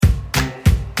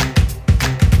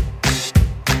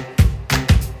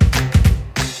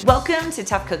Welcome to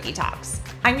Tough Cookie Talks.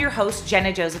 I'm your host,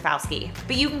 Jenna Josephowski,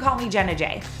 but you can call me Jenna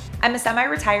J. I'm a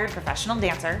semi-retired professional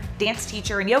dancer, dance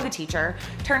teacher, and yoga teacher,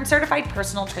 turned certified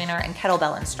personal trainer and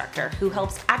kettlebell instructor who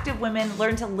helps active women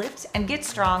learn to lift and get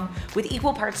strong with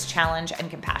equal parts challenge and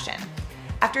compassion.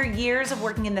 After years of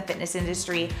working in the fitness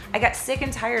industry, I got sick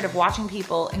and tired of watching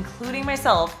people, including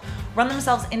myself, run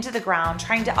themselves into the ground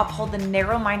trying to uphold the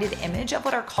narrow-minded image of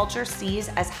what our culture sees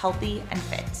as healthy and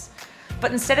fit.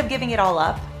 But instead of giving it all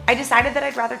up, I decided that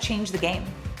I'd rather change the game,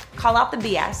 call out the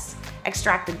BS,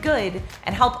 extract the good,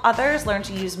 and help others learn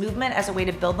to use movement as a way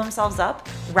to build themselves up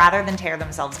rather than tear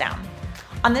themselves down.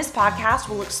 On this podcast,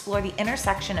 we'll explore the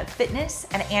intersection of fitness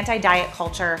and anti-diet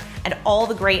culture and all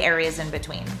the gray areas in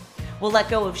between. We'll let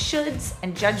go of shoulds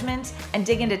and judgment and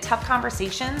dig into tough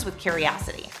conversations with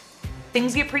curiosity.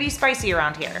 Things get pretty spicy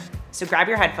around here, so grab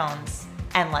your headphones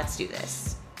and let's do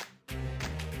this.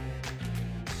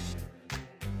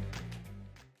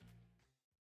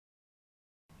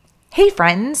 Hey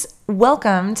friends,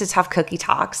 welcome to Tough Cookie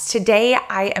Talks. Today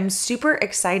I am super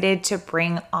excited to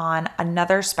bring on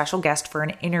another special guest for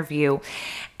an interview,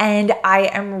 and I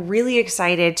am really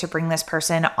excited to bring this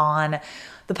person on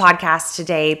the podcast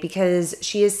today because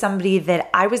she is somebody that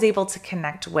I was able to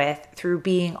connect with through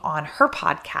being on her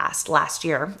podcast last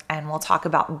year, and we'll talk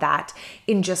about that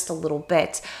in just a little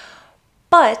bit.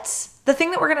 But the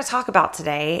thing that we're going to talk about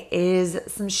today is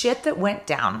some shit that went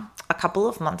down a couple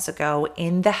of months ago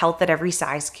in the health at every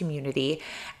size community,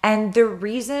 and the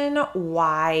reason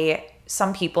why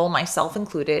some people, myself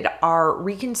included, are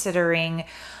reconsidering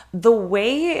the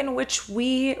way in which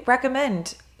we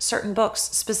recommend certain books,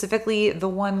 specifically the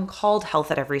one called Health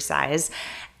at Every Size,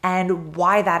 and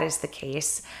why that is the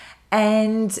case.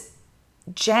 And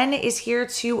Jenn is here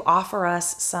to offer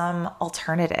us some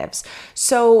alternatives.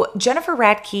 So Jennifer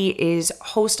Radke is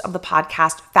host of the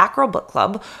podcast Fat Girl Book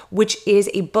Club, which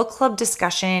is a book club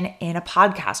discussion in a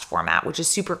podcast format, which is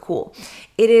super cool.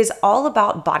 It is all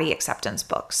about body acceptance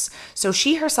books. So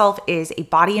she herself is a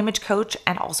body image coach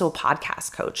and also a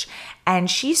podcast coach. And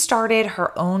she started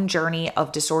her own journey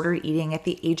of disordered eating at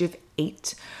the age of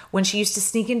 8, when she used to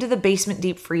sneak into the basement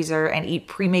deep freezer and eat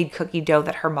pre-made cookie dough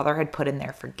that her mother had put in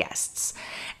there for guests.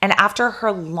 And after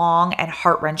her long and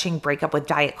heart-wrenching breakup with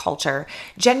diet culture,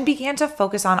 Jenn began to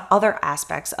focus on other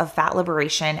aspects of fat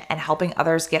liberation and helping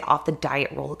others get off the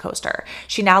diet roller coaster.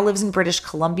 She now lives in British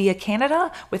Columbia,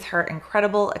 Canada, with her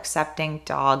incredible accepting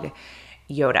dog,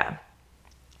 Yoda.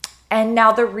 And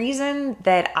now the reason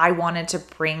that I wanted to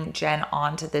bring Jenn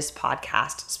onto this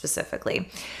podcast specifically,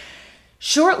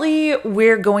 shortly,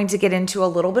 we're going to get into a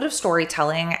little bit of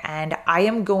storytelling, and I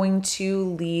am going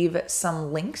to leave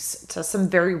some links to some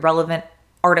very relevant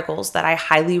articles that I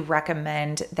highly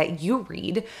recommend that you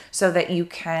read so that you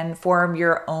can form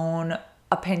your own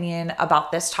opinion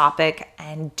about this topic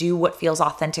and do what feels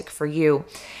authentic for you.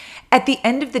 At the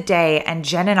end of the day, and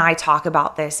Jenn and I talk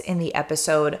about this in the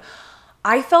episode,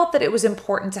 I felt that it was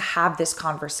important to have this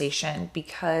conversation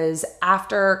because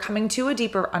after coming to a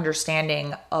deeper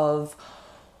understanding of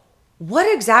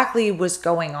what exactly was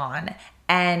going on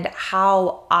and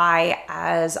how I,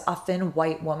 as a thin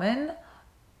white woman,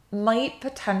 might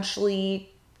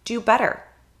potentially do better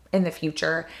in the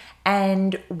future,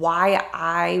 and why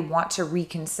I want to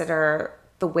reconsider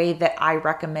the way that I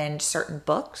recommend certain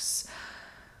books.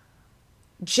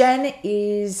 Jenn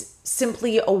is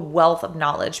simply a wealth of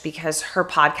knowledge because her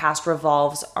podcast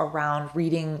revolves around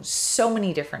reading so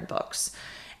many different books.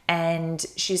 And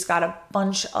she's got a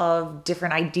bunch of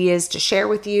different ideas to share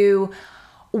with you.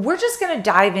 We're just going to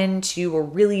dive into a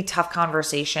really tough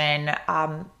conversation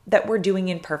that we're doing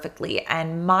imperfectly.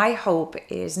 And my hope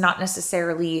is not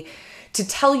necessarily to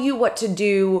tell you what to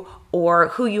do or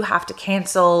who you have to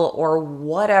cancel or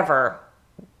whatever.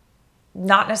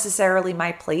 Not necessarily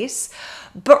my place,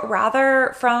 but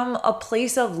rather from a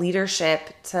place of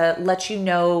leadership to let you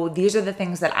know these are the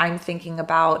things that I'm thinking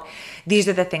about. These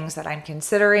are the things that I'm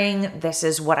considering. This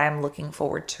is what I'm looking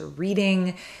forward to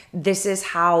reading. This is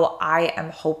how I am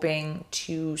hoping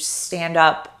to stand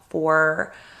up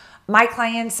for my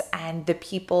clients and the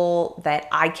people that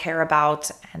I care about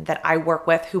and that I work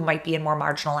with who might be in more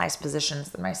marginalized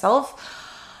positions than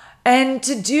myself, and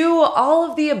to do all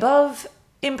of the above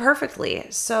imperfectly.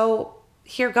 So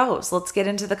here goes. Let's get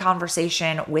into the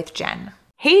conversation with Jenn.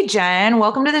 Hey, Jenn,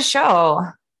 welcome to the show.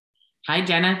 Hi,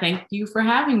 Jenna. Thank you for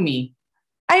having me.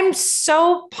 I'm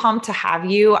so pumped to have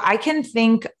you. I can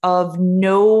think of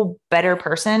no better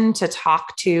person to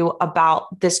talk to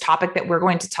about this topic that we're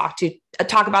going to talk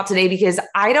about today, because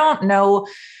I don't know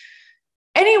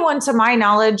anyone to my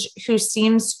knowledge who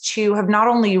seems to have not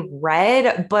only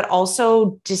read, but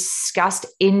also discussed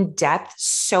in depth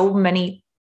so many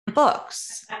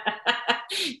books.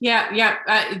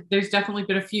 Yeah. There's definitely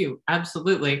been a few.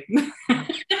 Absolutely.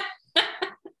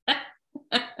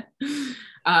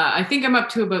 I think I'm up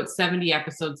to about 70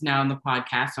 episodes now on the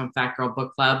podcast on Fat Girl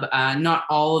Book Club. Not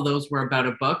all of those were about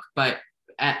a book, but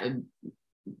the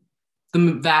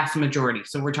vast majority.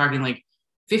 So we're talking like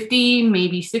 50,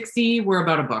 maybe 60 were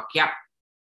about a book. Yep.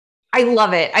 I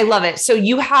love it. I love it. So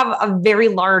you have a very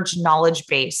large knowledge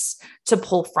base to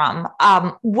pull from.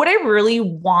 What I really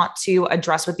want to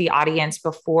address with the audience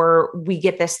before we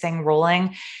get this thing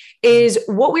rolling is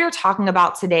what we are talking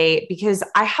about today, because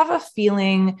I have a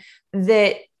feeling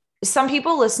that some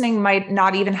people listening might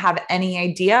not even have any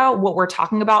idea what we're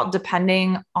talking about,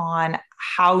 depending on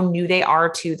how new they are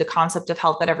to the concept of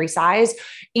health at every size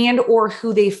and or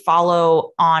who they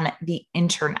follow on the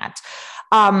internet.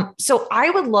 So I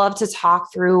would love to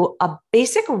talk through a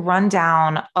basic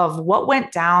rundown of what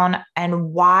went down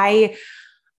and why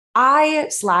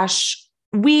I/we/some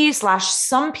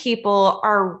people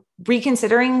are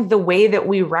reconsidering the way that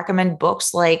we recommend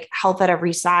books like Health at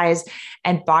Every Size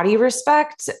and Body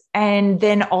Respect, and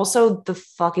then also the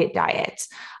Fuck It diet.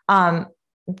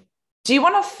 Do you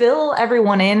want to fill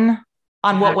everyone in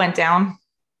on what went down?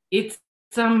 It's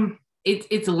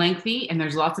it's lengthy, and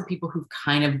there's lots of people who've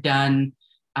kind of done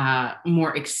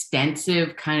more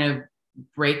extensive kind of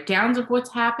breakdowns of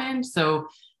what's happened. So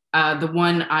the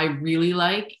one I really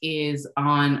like is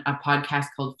on a podcast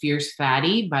called Fierce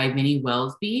Fatty by Vinnie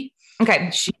Wellsby. Okay.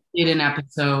 She did an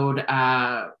episode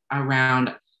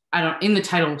around, in the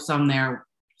title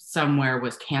somewhere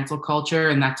was cancel culture,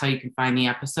 and that's how you can find the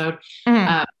episode.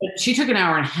 But she took an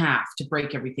hour and a half to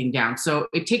break everything down. So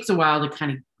it takes a while to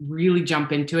kind of really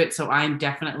jump into it. So I'm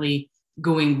definitely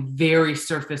going very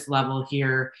surface level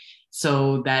here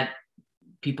so that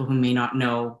people who may not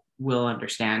know will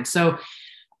understand. So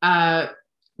the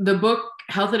book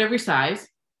Health at Every Size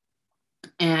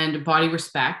and Body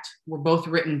Respect were both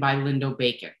written by Lindo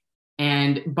Bacon.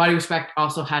 And Body Respect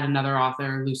also had another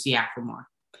author, Lucy Aphramore.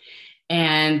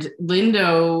 And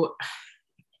Lindo,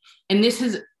 and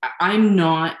I'm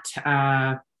not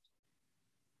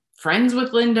friends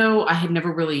with Lindo. I had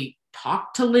never really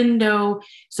talked to Lindo.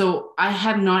 So I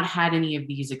have not had any of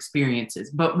these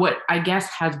experiences. But what I guess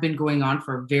has been going on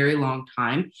for a very long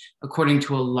time, according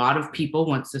to a lot of people,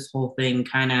 once this whole thing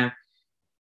kind of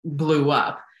blew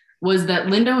up, was that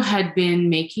Lindo had been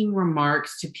making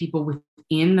remarks to people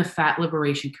within the fat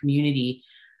liberation community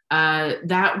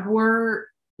that were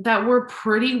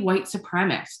pretty white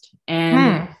supremacist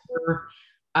and were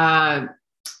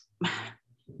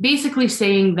basically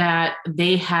saying that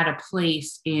they had a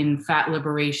place in fat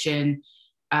liberation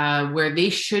where they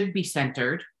should be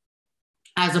centered,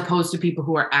 as opposed to people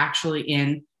who are actually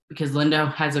in, because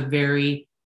Lindo has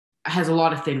a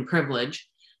lot of thin privilege,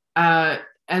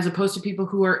 as opposed to people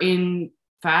who are in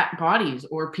fat bodies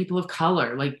or people of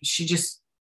color. Like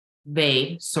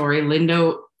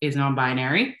Lindo is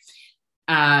non-binary.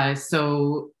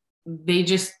 So they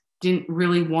just didn't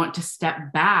really want to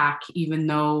step back, even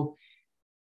though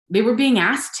they were being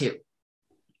asked to,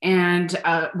 and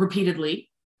repeatedly.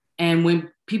 And when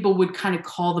people would kind of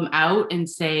call them out and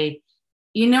say,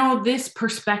 this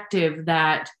perspective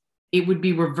that it would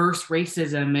be reverse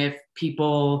racism if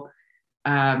people,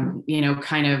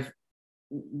 kind of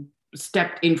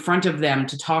stepped in front of them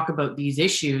to talk about these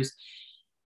issues,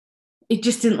 it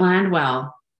just didn't land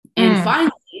well. And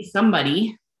finally,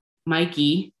 somebody,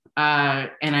 Mikey,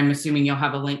 and I'm assuming you'll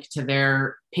have a link to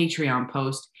their Patreon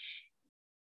post,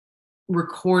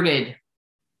 recorded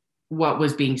what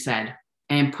was being said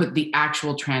and put the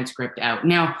actual transcript out.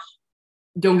 Now,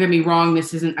 don't get me wrong,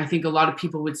 I think a lot of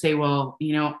people would say, well,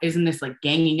 isn't this like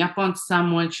ganging up on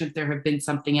someone? Shouldn't there have been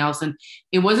something else? And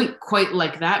it wasn't quite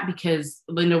like that, because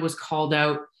Lindo was called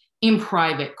out in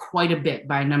private quite a bit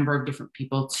by a number of different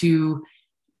people to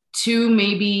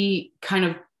maybe kind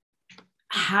of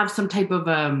have some type of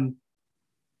a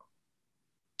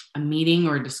meeting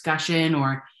or a discussion,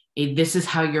 or this is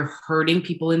how you're hurting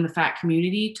people in the fat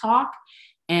community talk.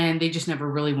 And they just never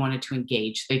really wanted to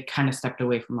engage. They kind of stepped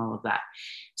away from all of that.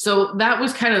 So that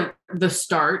was kind of the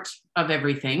start of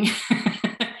everything.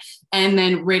 And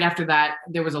then right after that,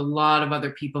 there was a lot of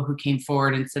other people who came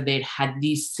forward and said they'd had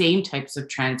these same types of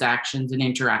transactions and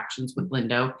interactions with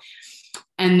Lindo.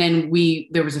 And then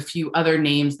there was a few other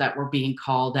names that were being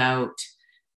called out.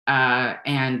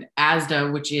 And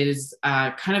ASDA, which is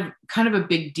kind of a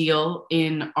big deal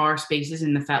in our spaces,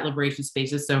 in the fat liberation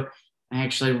spaces. So I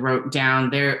actually wrote down,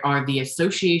 there are the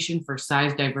Association for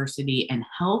Size Diversity and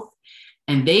Health.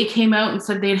 And they came out and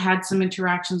said they'd had some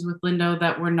interactions with Lindo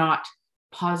that were not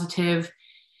positive.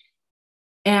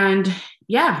 And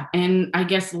yeah, and I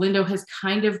guess Lindo has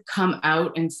kind of come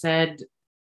out and said,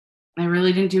 I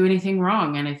really didn't do anything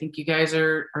wrong. And I think you guys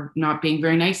are not being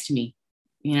very nice to me.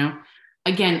 You know,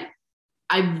 again,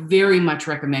 I very much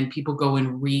recommend people go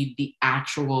and read the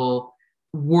actual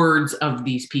words of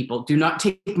these people. Do not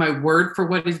take my word for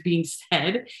what is being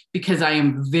said, because I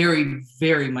am very,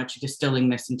 very much distilling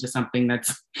this into something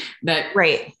that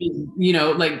Right. you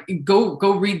know, like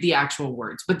go read the actual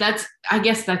words. But I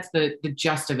guess that's the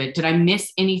gist of it. Did I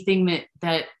miss anything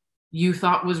that you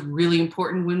thought was really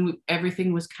important when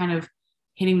everything was kind of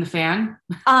hitting the fan?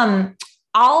 Um,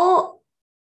 I'll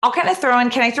kind of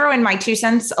can I throw in my 2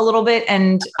 cents a little bit?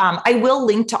 And I will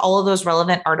link to all of those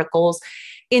relevant articles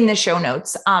in the show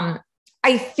notes.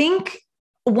 I think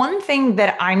one thing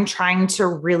that I'm trying to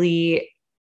really,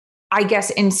 I guess,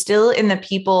 instill in the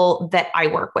people that I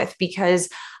work with, because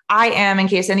I am, in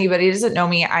case anybody doesn't know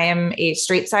me, I am a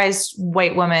straight sized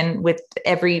white woman with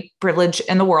every privilege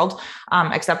in the world,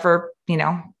 except for,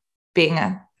 being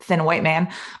a thin white man.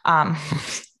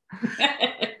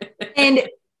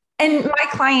 And my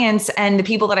clients and the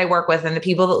people that I work with and the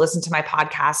people that listen to my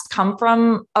podcast come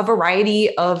from a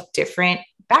variety of different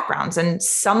backgrounds. And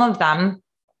some of them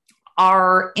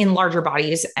are in larger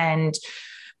bodies and,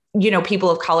 people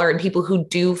of color and people who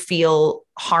do feel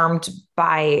harmed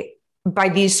by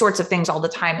these sorts of things all the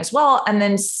time as well. And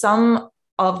then some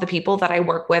of the people that I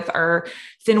work with are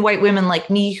thin white women like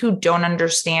me who don't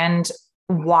understand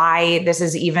why this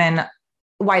is even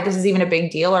a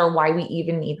big deal or why we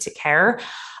even need to care.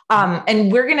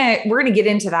 And we're gonna get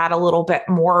into that a little bit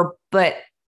more, but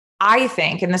I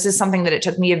think, and this is something that it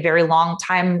took me a very long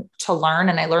time to learn,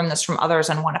 and I learned this from others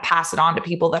and want to pass it on to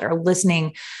people that are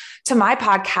listening to my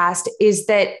podcast, is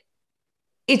that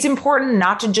it's important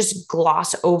not to just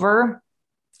gloss over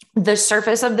the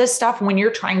surface of this stuff when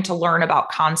you're trying to learn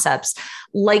about concepts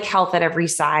like health at every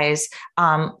size,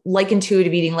 like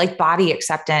intuitive eating, like body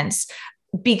acceptance,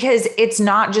 because it's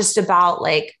not just about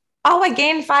like, oh, I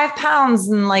gained 5 pounds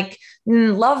and like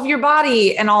love your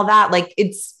body and all that. Like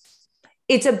it's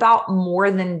about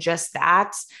more than just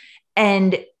that.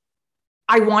 And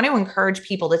I want to encourage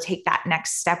people to take that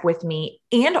next step with me.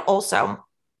 And also,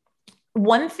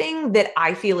 one thing that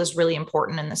I feel is really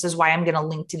important, and this is why I'm going to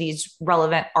link to these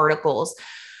relevant articles.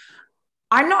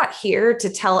 I'm not here to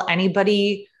tell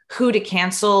anybody who to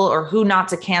cancel or who not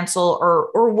to cancel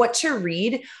or what to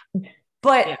read,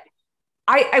 but yeah.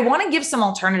 I want to give some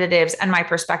alternatives and my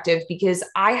perspective, because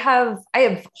I have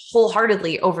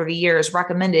wholeheartedly over the years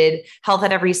recommended Health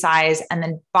at Every Size and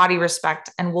then Body Respect.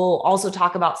 And we'll also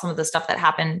talk about some of the stuff that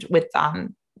happened with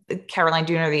Caroline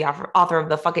Dooner, the author of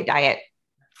the Fuck It Diet,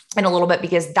 in a little bit,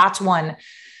 because that's one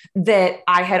that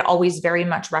I had always very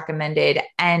much recommended.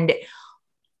 And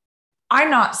I'm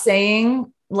not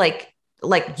saying like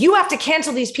you have to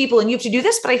cancel these people and you have to do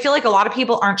this, but I feel like a lot of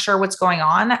people aren't sure what's going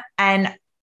on. And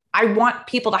I want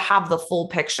people to have the full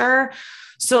picture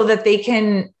so that they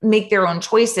can make their own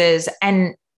choices.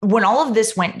 And when all of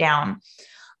this went down,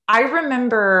 I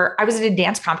remember I was at a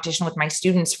dance competition with my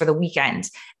students for the weekend,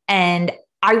 and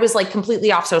I was like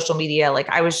completely off social media. Like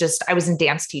I was in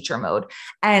dance teacher mode,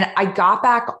 and I got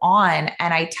back on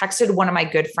and I texted one of my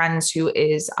good friends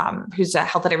who's a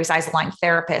Health at Every Size aligned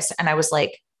therapist. And I was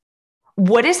like,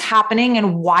 what is happening?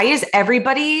 And why is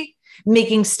everybody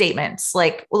making statements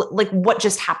like what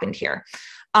just happened here?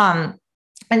 And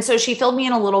so she filled me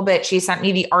in a little bit. She sent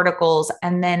me the articles,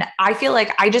 and then I feel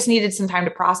like I just needed some time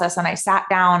to process. And I sat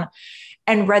down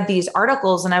and read these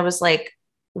articles, and I was like,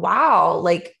 wow,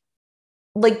 like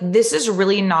this is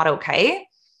really not okay,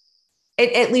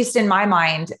 at least in my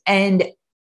mind. And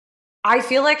I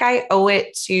feel like I owe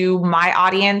it to my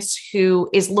audience who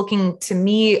is looking to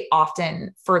me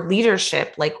often for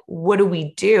leadership. Like, what do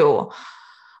we do?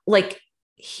 Like,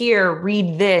 here,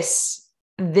 read this.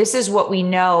 This is what we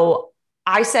know.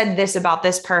 I said this about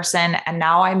this person, and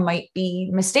now I might be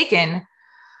mistaken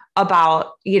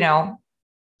about,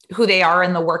 who they are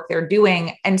and the work they're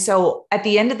doing. And so at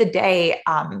the end of the day,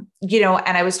 and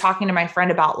I was talking to my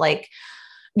friend about like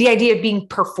the idea of being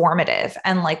performative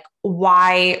and like,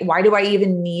 why do I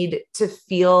even need to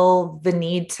feel the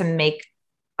need to make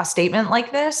a statement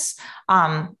like this?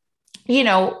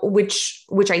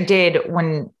 Which I did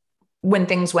when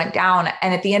things went down.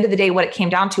 And at the end of the day, what it came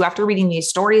down to after reading these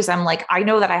stories, I'm like, I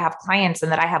know that I have clients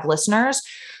and that I have listeners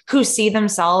who see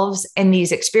themselves in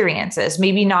these experiences,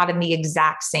 maybe not in the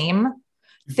exact same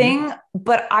thing,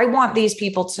 but I want these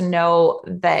people to know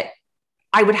that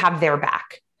I would have their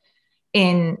back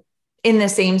in the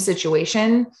same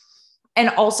situation, and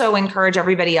also encourage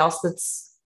everybody else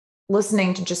that's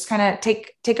listening to just kind of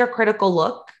take a critical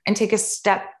look and take a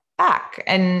step back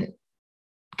and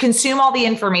consume all the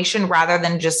information rather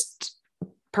than just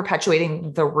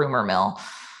perpetuating the rumor mill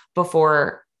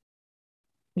before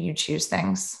you choose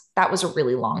things. That was a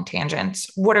really long tangent.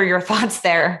 What are your thoughts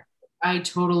there? I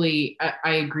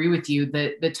agree with you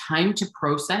that the time to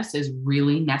process is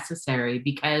really necessary,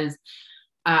 because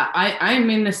I'm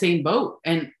in the same boat.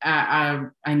 And I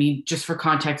mean, just for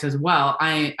context as well,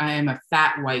 I am a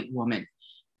fat white woman,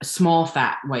 a small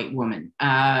fat white woman,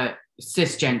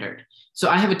 cisgendered. So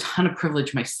I have a ton of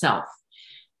privilege myself.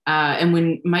 And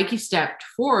when Mikey stepped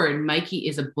forward, Mikey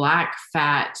is a Black,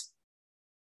 fat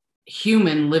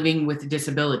human living with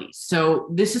disabilities. So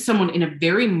this is someone in a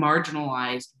very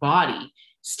marginalized body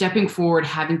stepping forward,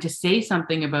 having to say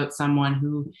something about someone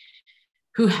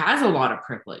who has a lot of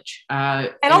privilege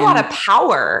and a lot of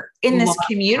power in this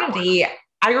community.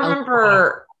 I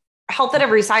remember Health at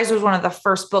Every Size was one of the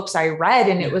first books I read,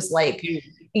 and it was like,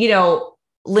 you know,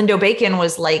 Lindo Bacon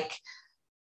was like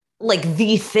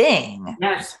the thing.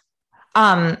 Yes.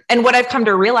 And what I've come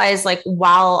to realize, like,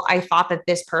 while I thought that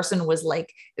this person was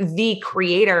like the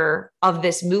creator of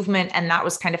this movement, and that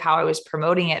was kind of how I was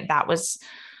promoting it, that was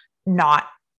not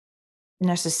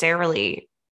necessarily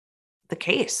the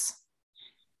case.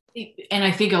 And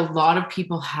I think a lot of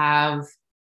people have,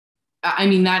 I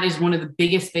mean, that is one of the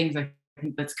biggest things I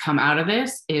think that's come out of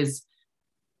this is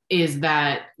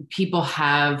that people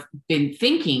have been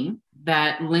thinking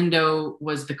that Lindo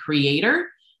was the creator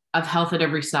of Health at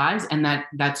Every Size, and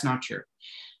that's not true.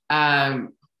 Yeah,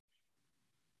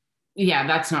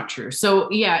 that's not true. So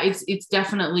yeah, it's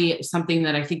definitely something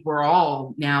that I think we're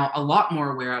all now a lot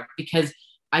more aware of, because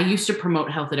I used to promote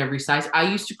Health at Every Size. I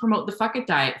used to promote the Fuck It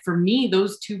Diet. For me,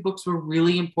 those two books were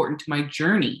really important to my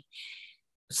journey.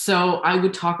 So I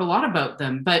would talk a lot about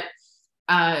them. But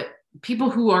people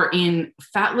who are in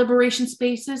fat liberation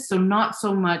spaces, so not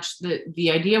so much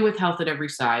the idea with Health at Every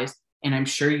Size, and I'm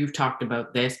sure you've talked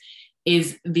about this,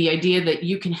 is the idea that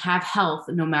you can have health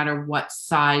no matter what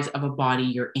size of a body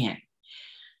you're in.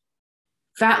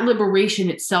 Fat liberation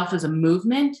itself as a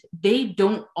movement, they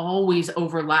don't always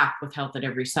overlap with Health at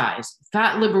Every Size.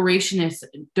 Fat liberationists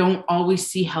don't always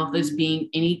see health as being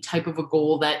any type of a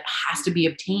goal that has to be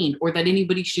obtained, or that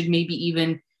anybody should maybe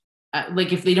even,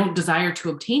 like, if they don't desire to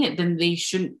obtain it, then they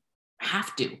shouldn't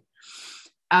have to.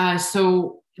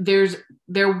 So there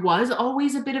was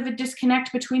always a bit of a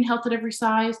disconnect between Health at Every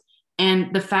Size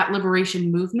and the fat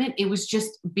liberation movement. It was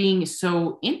just being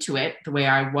so into it, the way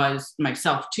I was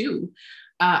myself too.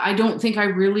 I don't think I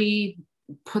really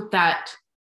put that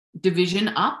division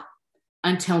up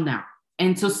until now.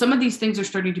 And so some of these things are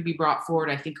starting to be brought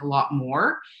forward, I think, a lot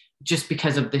more, just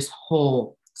because of this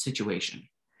whole situation.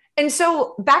 And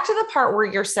so back to the part where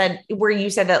you said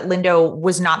that Lindo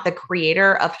was not the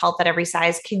creator of Health at Every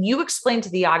Size. Can you explain to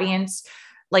the audience,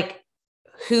 like,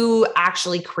 who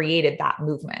actually created that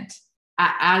movement?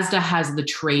 ASDA has the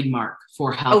trademark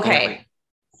for Health at Every Size.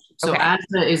 So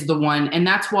ASDA is the one, and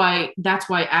that's why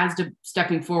ASDA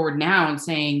stepping forward now and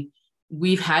saying,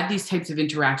 we've had these types of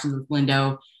interactions with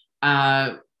Lindo.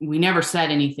 We never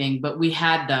said anything, but we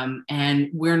had them,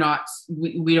 and we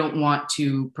don't want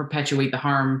to perpetuate the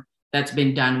harm that's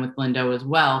been done with Lindo as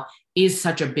well, is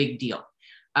such a big deal.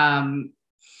 My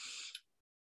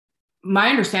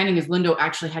understanding is Lindo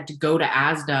actually had to go to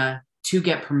ASDA to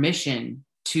get permission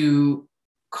to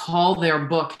call their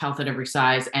book Health at Every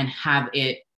Size and have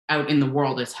it out in the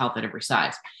world as Health at Every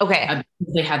Size. Okay.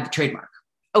 They had the trademark.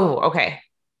 Oh, okay.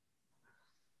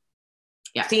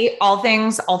 Yeah. See, all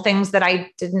things that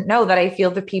I didn't know that I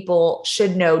feel that people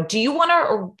should know. Do you want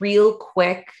to real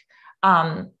quick,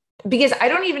 because I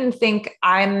don't even think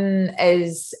I'm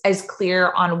as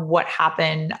clear on what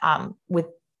happened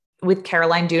with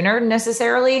Caroline Dooner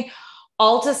necessarily.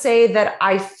 All to say that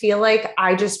I feel like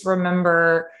I just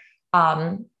remember,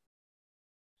 I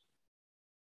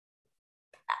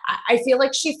feel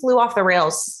like she flew off the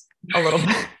rails a little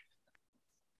bit.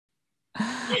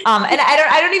 And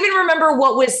I don't even remember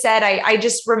what was said. I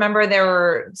just remember there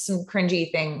were some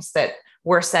cringy things that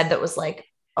were said that was like,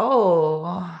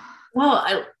 oh.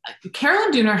 Well,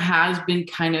 Caroline Dooner has been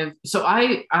kind of, so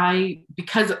I,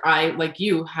 because I, like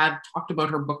you, have talked about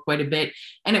her book quite a bit,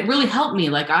 and it really helped me.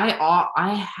 Like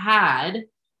I had,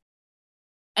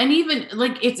 and even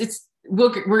like we're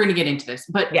going to get into this,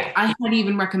 but yeah, I had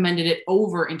even recommended it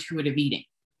over intuitive eating.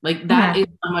 Like that is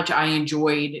how much I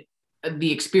enjoyed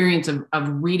the experience of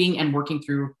reading and working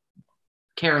through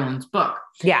Carolyn's book.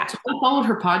 Yeah. So I followed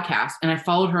her podcast and I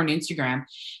followed her on Instagram,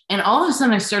 and all of a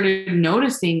sudden I started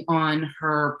noticing on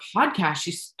her podcast,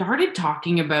 she started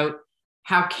talking about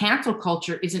how cancel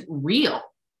culture isn't real.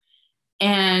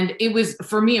 And it was,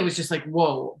 for me, it was just like,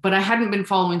 whoa, but I hadn't been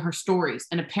following her stories.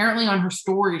 And apparently on her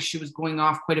stories, she was going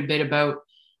off quite a bit about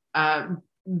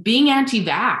being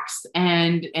anti-vax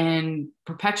and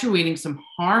perpetuating some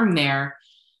harm there.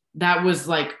 That was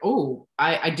like, oh,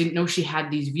 I didn't know she had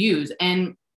these views.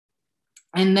 And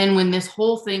then when this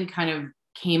whole thing kind of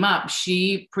came up,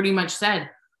 she pretty much said,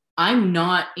 I'm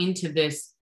not into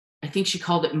this. I think she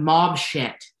called it mob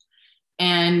shit,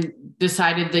 and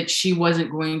decided that she wasn't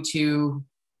going to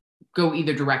go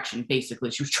either direction.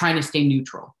 Basically, she was trying to stay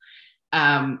neutral.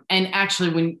 And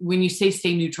actually, when you say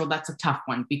stay neutral, that's a tough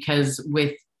one, because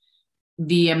with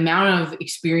the amount of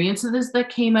experiences that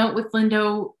came out with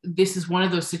Lindo, this is one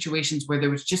of those situations where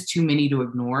there was just too many to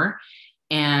ignore.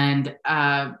 And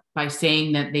by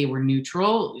saying that they were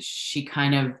neutral, she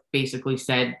kind of basically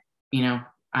said, you know,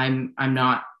 I'm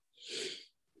not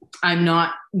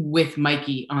with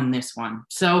Mikey on this one.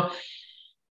 So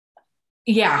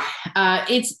yeah,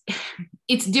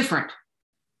 it's different.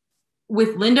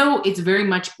 With Lindo, it's very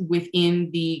much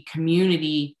within the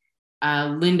community.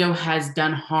 Lindo has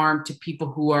done harm to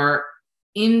people who are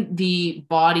in the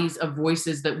bodies of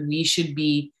voices that we should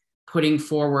be putting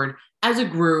forward as a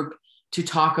group to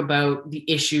talk about the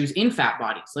issues in fat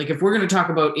bodies. Like, if we're going to talk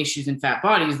about issues in fat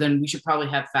bodies, then we should probably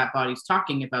have fat bodies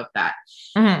talking about that.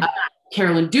 Mm-hmm.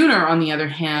 Carolyn Dooner, on the other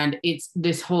hand, it's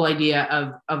this whole idea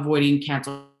of avoiding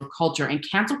cancel culture. And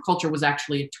cancel culture was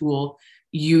actually a tool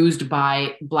used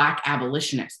by Black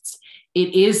abolitionists.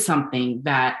 It is something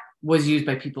that was used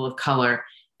by people of color.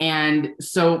 And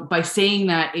so by saying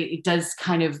that, it does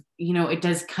kind of, you know, it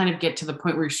does kind of get to the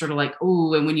point where you're sort of like,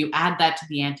 oh, and when you add that to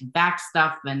the anti-vax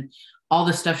stuff, then all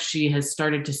the stuff she has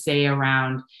started to say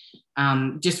around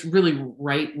just really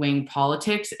right-wing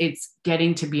politics, it's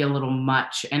getting to be a little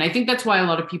much. And I think that's why a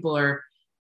lot of people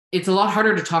it's a lot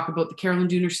harder to talk about the Carolyn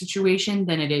Dooner situation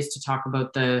than it is to talk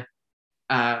about the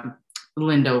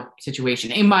Lindo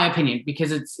situation, in my opinion,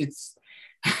 because it's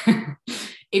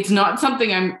it's not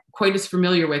something I'm quite as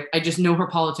familiar with. I just know her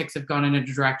politics have gone in a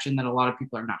direction that a lot of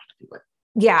people are not happy with.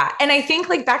 Yeah. And I think,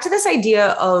 like, back to this idea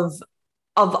of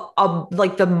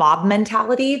like the mob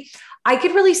mentality, I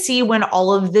could really see when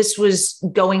all of this was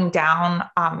going down,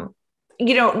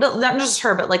 you know, not just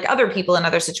her, but like other people in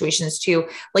other situations too,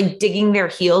 like digging their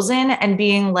heels in and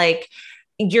being like,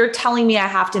 you're telling me I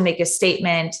have to make a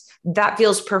statement that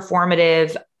feels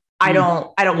performative. I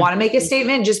don't want to make a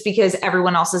statement just because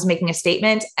everyone else is making a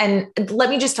statement. And let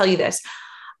me just tell you this,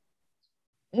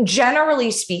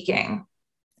 generally speaking,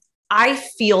 I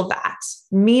feel that,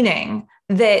 meaning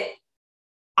that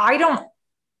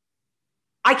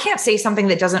I can't say something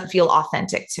that doesn't feel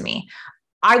authentic to me.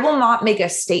 I will not make a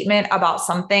statement about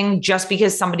something just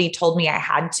because somebody told me I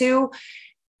had to.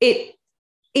 It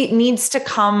needs to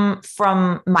come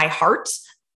from my heart.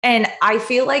 And I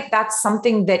feel like that's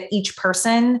something that each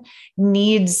person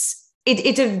needs.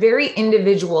 It's a very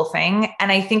individual thing.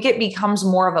 And I think it becomes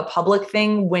more of a public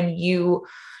thing when you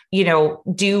know,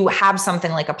 do have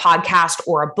something like a podcast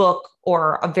or a book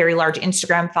or a very large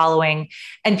Instagram following,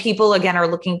 and people again are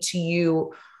looking to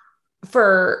you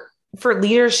for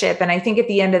leadership. And I think at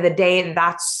the end of the day,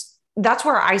 that's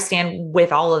where I stand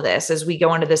with all of this as we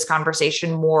go into this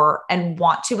conversation more, and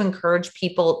want to encourage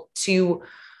people to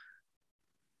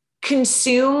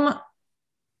consume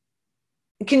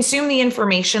the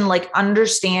information, like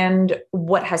understand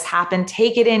what has happened,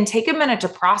 take it in, take a minute to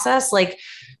process. Like,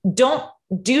 don't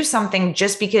do something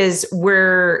just because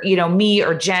we're, you know, me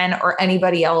or Jen or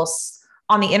anybody else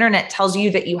on the internet tells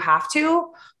you that you have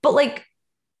to, but like,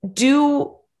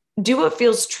 do what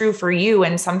feels true for you.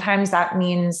 And sometimes that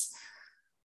means,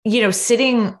 you know,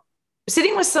 sitting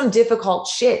with some difficult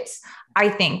shit, I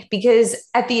think, because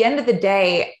at the end of the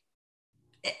day,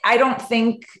 I don't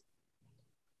think,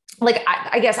 like,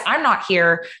 I guess I'm not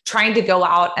here trying to go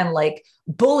out and like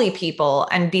bully people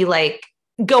and be like,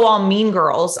 go all mean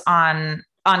girls on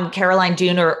Caroline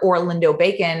Dooner or Lindo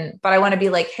Bacon. But I want to be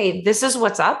like, hey, this is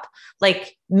what's up.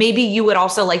 Like, maybe you would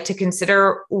also like to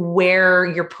consider where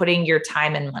you're putting your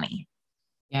time and money.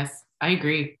 Yes, I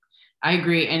agree.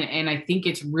 And I think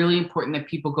it's really important that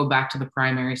people go back to the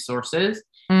primary sources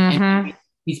and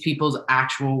these people's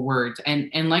actual words.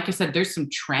 And like I said, there's some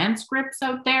transcripts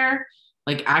out there,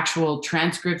 like actual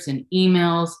transcripts and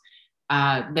emails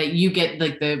that you get,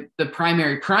 like the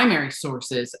primary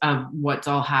sources of what's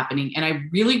all happening. And I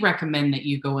really recommend that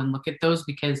you go and look at those,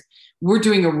 because we're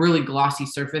doing a really glossy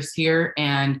surface here,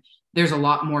 and there's a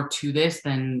lot more to this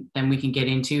than we can get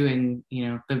into in, you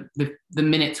know, the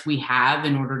minutes we have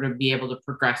in order to be able to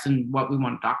progress in what we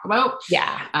want to talk about.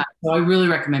 Yeah. So I really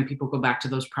recommend people go back to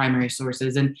those primary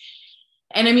sources. And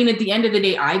And I mean, at the end of the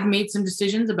day, I've made some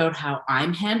decisions about how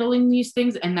I'm handling these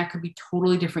things, and that could be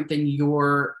totally different than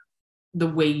the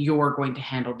way you're going to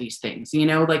handle these things,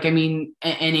 like, I mean,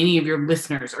 and any of your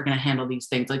listeners are going to handle these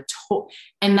things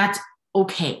and that's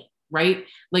okay. Right.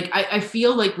 Like, I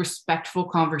feel like respectful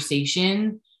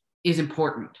conversation is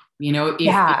important, if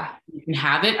you can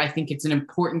have it. I think it's an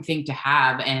important thing to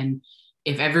have. And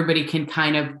if everybody can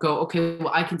kind of go, okay,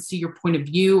 well, I can see your point of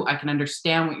view, I can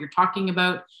understand what you're talking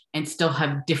about, and still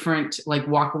have different, like,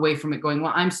 walk away from it going,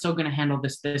 well, I'm still going to handle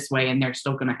this way, and they're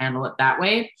still going to handle it that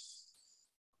way.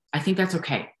 I think that's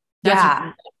okay.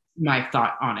 That's my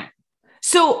thought on it.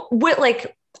 So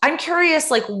I'm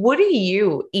curious, what do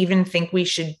you even think we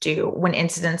should do when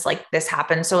incidents like this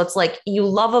happen? So it's like, you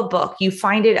love a book, you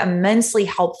find it immensely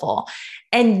helpful,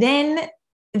 and then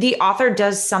the author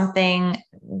does something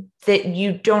that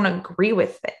you don't agree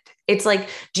with it. It's like,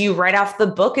 do you write off the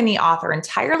book and the author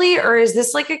entirely? Or is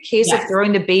this like a case of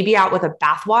throwing the baby out with a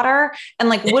bathwater? And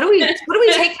like, what do we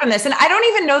take from this? And I don't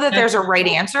even know that there's a right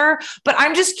answer, but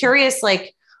I'm just curious,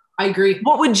 like, I agree.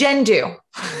 What would Jenn do?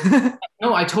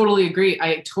 No, I totally agree.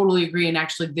 And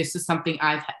actually, this is something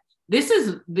this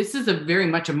is a very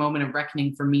much a moment of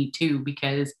reckoning for me too,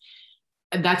 because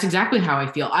that's exactly how I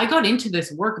feel. I got into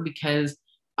this work because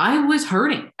I was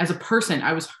hurting as a person.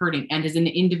 I was hurting. And as an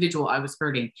individual, I was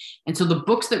hurting. And so the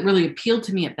books that really appealed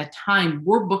to me at that time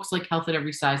were books like Health at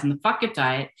Every Size and The Fuck It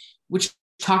Diet, which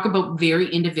talk about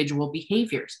very individual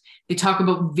behaviors. They talk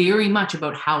about very much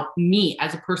about how me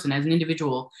as a person, as an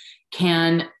individual,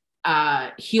 can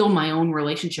heal my own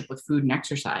relationship with food and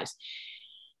exercise.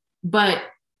 But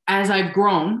as I've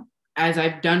grown, as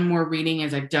I've done more reading,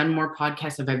 as I've done more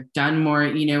podcasts, as I've done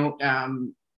more,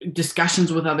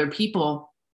 discussions with other people,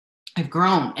 I've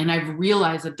grown and I've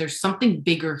realized that there's something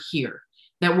bigger here,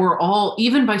 that we're all,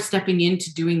 even by stepping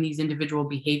into doing these individual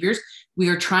behaviors, we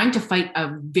are trying to fight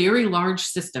a very large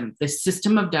system, this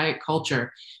system of diet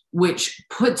culture, which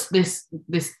puts this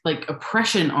like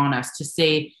oppression on us to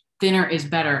say thinner is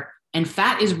better and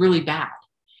fat is really bad.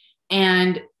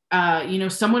 And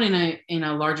someone in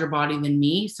a larger body than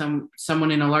me,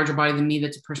 someone in a larger body than me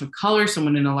that's a person of color,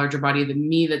 someone in a larger body than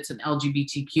me that's an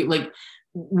LGBTQ, like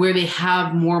where they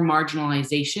have more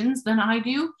marginalizations than I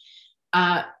do,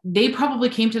 they probably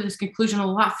came to this conclusion a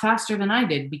lot faster than I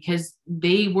did because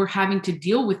they were having to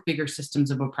deal with bigger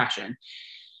systems of oppression.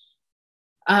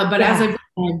 But as I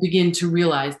begin to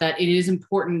realize that it is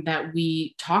important that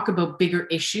we talk about bigger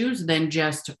issues than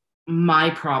just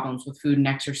my problems with food and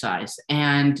exercise.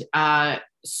 And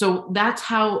so that's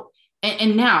how,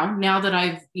 and now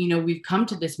that we've come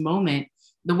to this moment,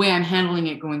 the way I'm handling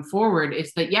it going forward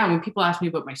is that, when people ask me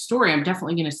about my story, I'm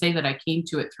definitely going to say that I came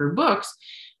to it through books,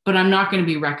 but I'm not going to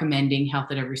be recommending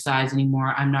Health at Every Size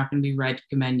anymore. I'm not going to be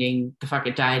recommending The Fuck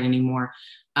It Diet anymore.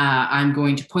 I'm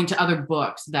going to point to other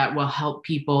books that will help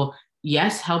people,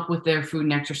 help with their food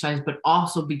and exercise, but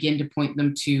also begin to point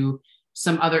them to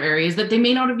some other areas that they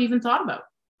may not have even thought about.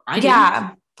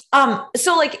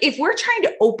 So like if we're trying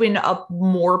to open up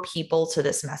more people to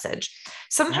this message,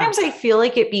 sometimes I feel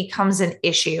like it becomes an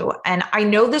issue. And I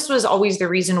know this was always the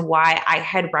reason why I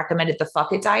had recommended the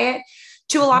Fuck It Diet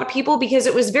to a lot of people, because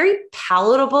it was very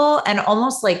palatable and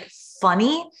almost like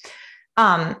funny.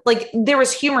 Like there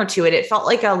was humor to it. It felt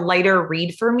like a lighter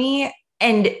read for me.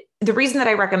 And the reason that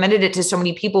I recommended it to so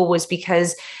many people was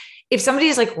because if somebody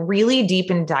is like really deep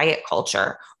in diet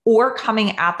culture or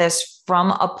coming at this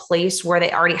from a place where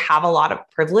they already have a lot of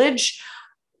privilege,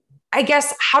 I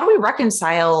guess, how do we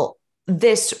reconcile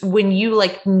this when you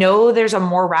know there's a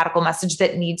more radical message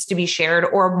that needs to be shared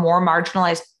or more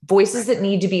marginalized voices that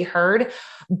need to be heard,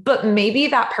 but maybe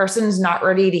that person's not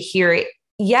ready to hear it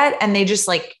yet and they just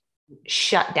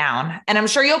shut down? And I'm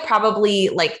sure you'll probably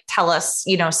tell us,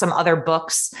 some other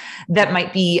books that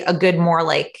might be a good, more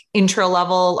intro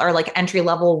level or entry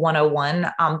level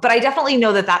 101. But I definitely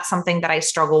know that that's something that I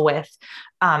struggle with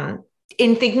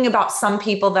in thinking about some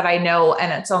people that I know.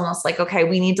 And it's almost okay,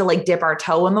 we need to dip our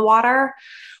toe in the water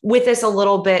with this a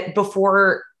little bit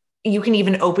before you can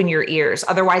even open your ears.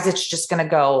 Otherwise it's just going to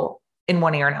go in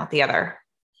one ear and out the other.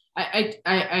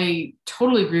 I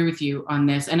totally agree with you on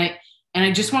this. And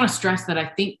I just want to stress that I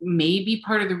think maybe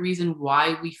part of the reason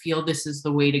why we feel this is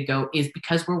the way to go is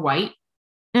because we're white.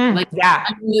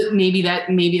 Maybe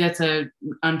that's a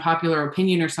unpopular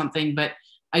opinion or something, but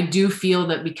I do feel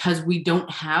that because we don't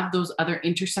have those other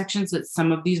intersections that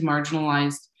some of these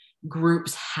marginalized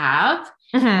groups have,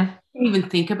 don't even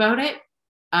think about it.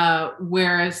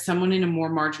 Whereas someone in a more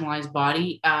marginalized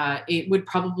body, it would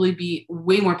probably be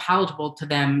way more palatable to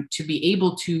them to be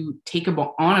able to take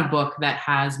on a book that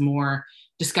has more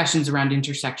discussions around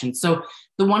intersections. So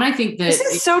the one I think that this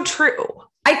is so true.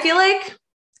 I feel like,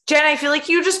 Jen, I feel like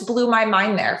you just blew my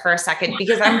mind there for a second,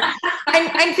 because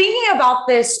I'm thinking about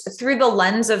this through the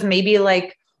lens of maybe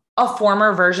like a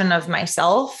former version of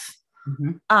myself.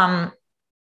 And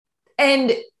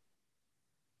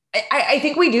I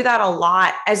think we do that a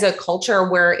lot as a culture,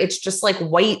 where it's just like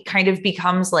white kind of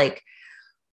becomes like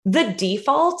the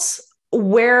default,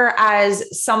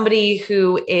 whereas somebody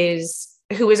who is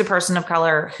a person of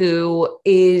color, who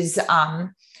is,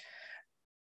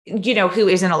 who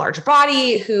is in a larger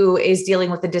body, who is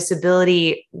dealing with a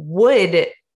disability, would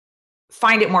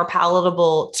find it more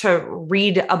palatable to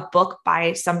read a book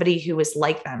by somebody who is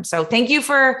like them. So thank you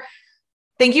for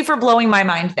blowing my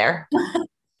mind there.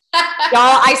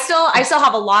 Y'all, I still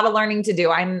have a lot of learning to do.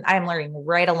 I'm learning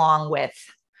right along with.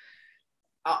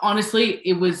 Honestly,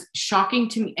 it was shocking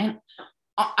to me. And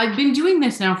I've been doing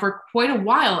this now for quite a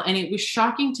while. And it was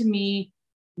shocking to me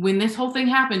when this whole thing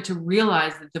happened to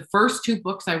realize that the first 2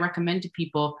 books I recommend to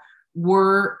people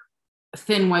were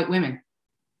thin white women.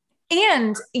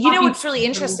 And what's really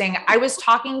interesting? I was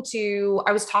talking to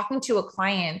a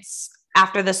client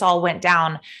after this all went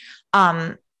down.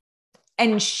 And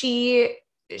she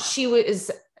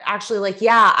was actually like,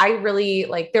 yeah, I really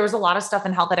like, there was a lot of stuff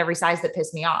in Health at Every Size that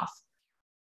pissed me off.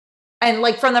 And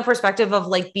like, from the perspective of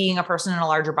like being a person in a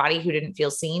larger body who didn't feel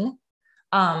seen.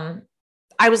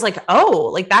 I was like, oh,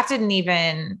 like that didn't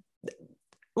even,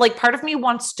 like, part of me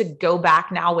wants to go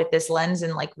back now with this lens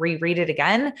and like reread it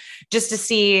again, just to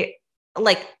see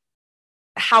like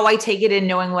how I take it in,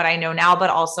 knowing what I know now, but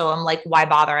also I'm like, why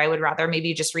bother? I would rather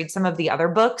maybe just read some of the other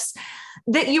books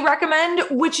that you recommend,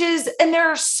 and there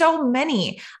are so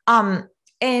many.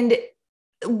 And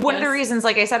one of the reasons,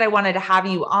 like I said, I wanted to have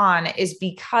you on is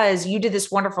because you did this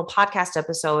wonderful podcast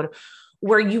episode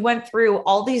where you went through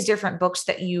all these different books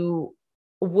that you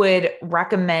would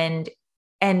recommend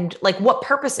and like what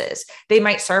purposes they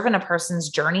might serve in a person's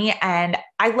journey. And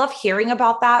I love hearing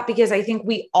about that, because I think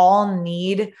we all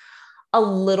need a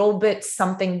little bit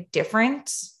something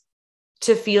different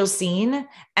to feel seen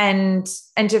and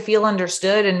to feel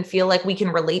understood and feel like we can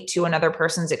relate to another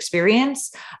person's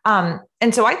experience. And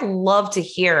so I'd love to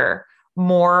hear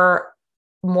more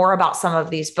about some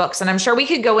of these books. And I'm sure we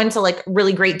could go into like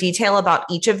really great detail about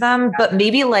each of them, but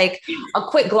maybe like a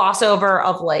quick gloss over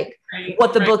of like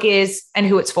what the book is and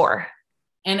who it's for.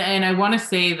 And I want to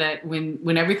say that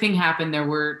when everything happened, there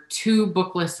were 2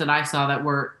 book lists that I saw that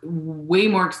were way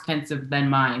more extensive than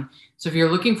mine. So if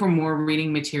you're looking for more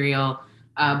reading material,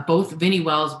 both Vinnie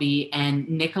Wellsby and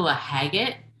Nicola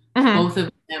Haggett, both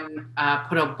of them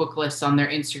put out book lists on their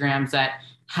Instagrams that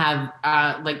have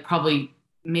like probably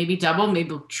maybe double,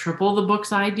 maybe triple the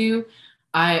books I do.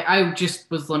 I just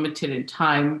was limited in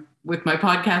time with my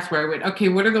podcast, where I went, okay,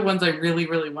 what are the ones I really,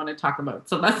 really want to talk about?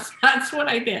 So that's what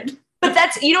I did. But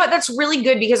that's, you know what, that's really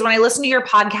good, because when I listened to your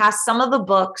podcast, some of the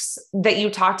books that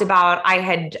you talked about, I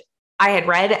had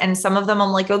read, and some of them I'm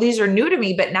like, oh, these are new to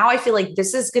me. But now I feel like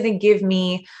this is going to give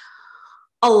me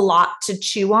a lot to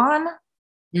chew on.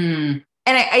 And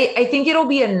I think it'll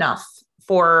be enough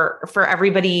for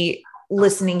everybody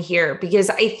listening here, because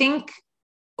I think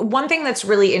one thing that's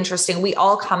really interesting, we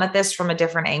all come at this from a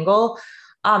different angle.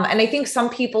 And I think some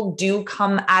people do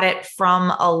come at it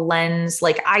from a lens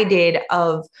like I did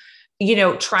of,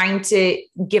 trying to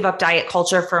give up diet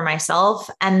culture for myself,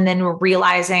 and then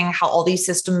realizing how all these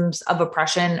systems of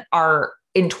oppression are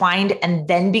entwined, and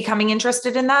then becoming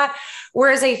interested in that.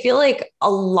 Whereas I feel like a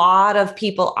lot of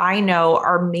people I know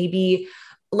are maybe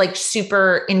like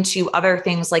super into other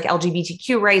things like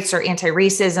LGBTQ rights or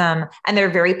anti-racism, and they're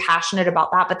very passionate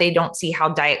about that, but they don't see how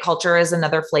diet culture is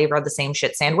another flavor of the same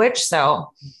shit sandwich.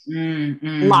 So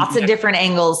lots of different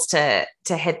angles to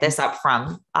hit this up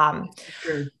from.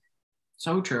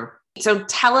 So true. So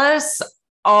tell us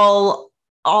all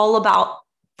about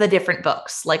the different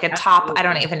books, like a top, I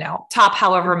don't even know, top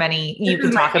however many you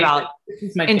can talk about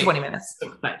in 20 minutes.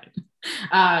 So excited.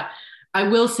 I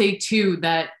will say too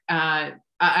that, and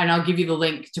I'll give you the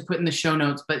link to put in the show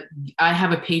notes, but I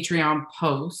have a Patreon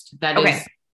post that is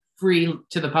free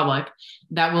to the public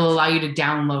that will allow you to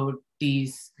download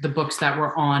the books that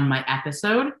were on my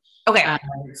episode. Okay.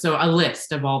 So a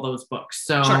list of all those books.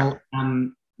 So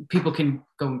people can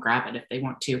go and grab it if they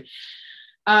want to.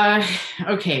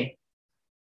 Okay.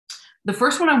 The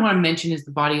first one I want to mention is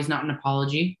The Body Is Not an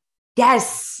Apology.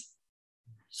 Yes.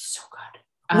 So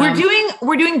good.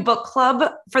 We're doing book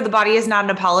club for The Body Is Not an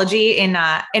Apology in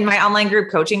my online group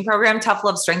coaching program, Tough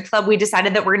Love Strength Club. We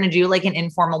decided that we're going to do like an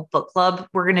informal book club.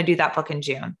 We're going to do that book in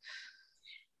June.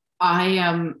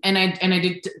 I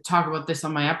did talk about this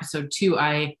on my episode too.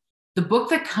 I the book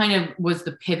that kind of was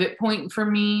the pivot point for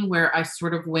me, where I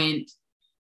sort of went,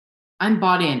 I'm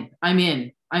bought in. I'm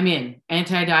in.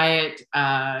 Anti-diet,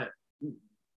 fat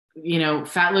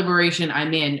liberation,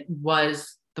 I'm in,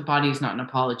 was The Body Is Not an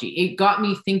Apology. It got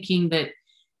me thinking that,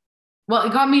 well,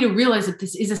 it got me to realize that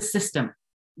this is a system,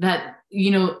 that,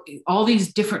 all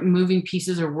these different moving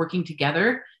pieces are working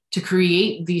together to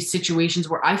create these situations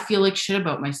where I feel like shit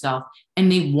about myself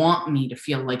and they want me to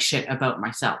feel like shit about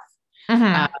myself.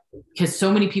 Because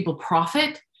so many people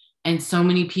profit and so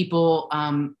many people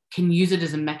can use it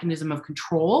as a mechanism of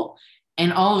control.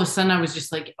 And all of a sudden I was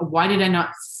just like, why did I not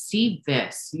see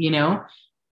this?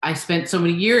 I spent so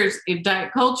many years in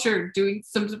diet culture doing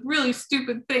some really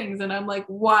stupid things. And I'm like,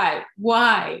 why?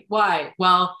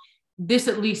 Well, this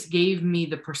at least gave me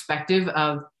the perspective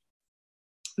of,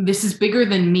 this is bigger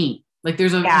than me. Like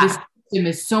this system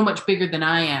is so much bigger than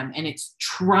I am. And it's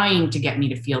trying to get me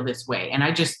to feel this way. And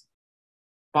I just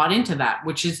bought into that,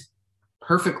 which is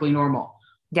perfectly normal.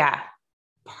 Yeah.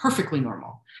 Perfectly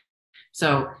normal.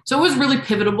 So it was really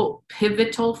pivotal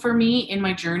for me in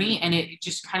my journey. And it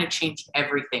just kind of changed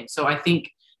everything. So I think,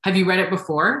 have you read it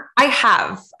before? I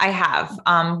have.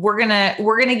 We're going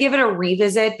to give it a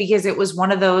revisit, because it was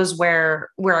one of those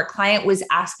where a client was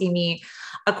asking me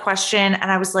a question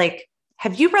and I was like,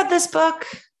 have you read this book?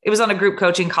 It was on a group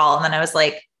coaching call. And then I was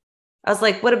like,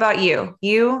 what about you?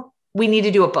 We need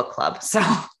to do a book club. So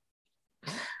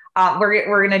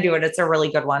we're going to do it. It's a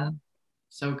really good one.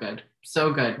 So good.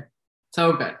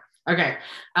 Okay.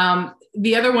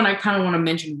 The other one I kind of want to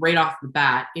mention right off the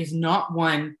bat is not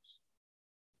one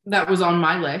that was on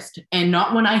my list and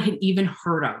not one I had even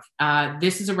heard of.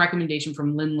 This is a recommendation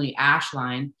from Lindley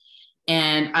Ashline.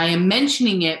 And I am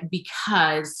mentioning it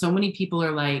because so many people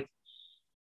are like,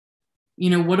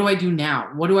 what do I do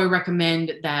now? What do I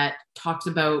recommend that talks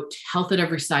about health at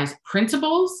every size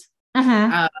principles?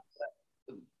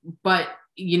 But,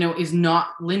 is not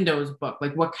Lindo's book.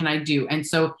 Like, what can I do? And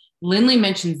so Lindley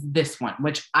mentions this one,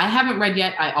 which I haven't read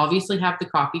yet. I obviously have the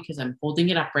copy because I'm holding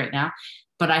it up right now,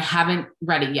 but I haven't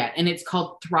read it yet. And it's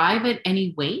called Thrive at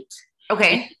Any Weight.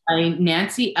 Okay. By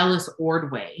Nancy Ellis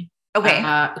Ordway. Okay.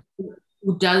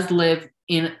 Who does live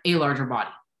in a larger body.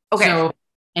 Okay. So,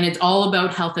 and it's all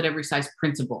about health at every size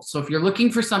principles. So if you're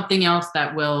looking for something else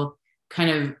that will kind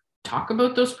of talk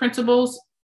about those principles,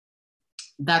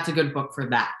 that's a good book for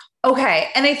that. Okay.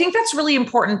 And I think that's really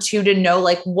important too, to know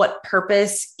like what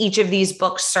purpose each of these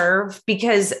books serve,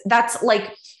 because that's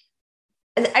like,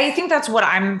 I think that's what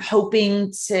I'm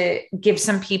hoping to give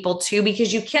some people too,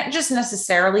 because you can't just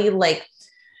necessarily like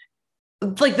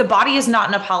The Body Is Not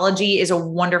an Apology is a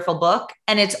wonderful book.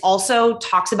 And it's also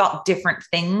talks about different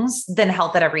things than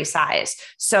health at every size.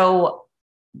 So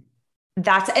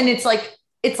it's like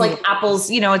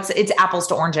apples, it's apples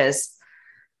to oranges.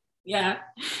 Yeah.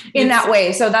 In that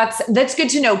way. So that's good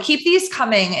to know. Keep these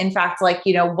coming. In fact, like,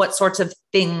 what sorts of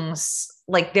things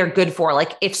like they're good for,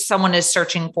 like if someone is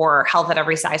searching for health at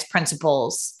every size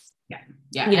principles,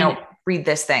 read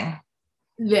this thing.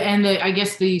 I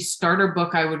guess the starter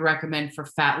book I would recommend for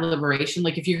fat liberation,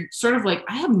 like if you're sort of like,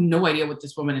 I have no idea what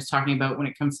this woman is talking about when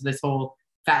it comes to this whole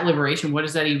fat liberation, what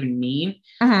does that even mean?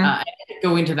 I could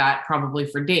go into that probably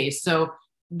for days. So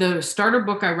the starter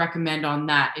book I recommend on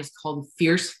that is called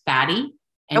Fierce Fatty.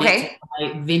 And it's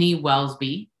by Vinnie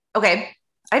Wellsby. Okay.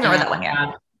 I haven't read that one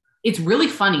yet. It's really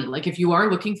funny. Like if you are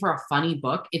looking for a funny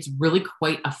book, it's really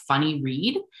quite a funny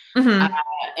read.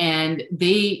 And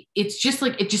it just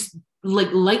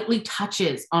lightly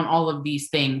touches on all of these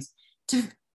things to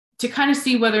kind of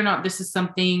see whether or not this is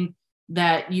something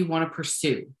that you want to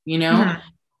pursue,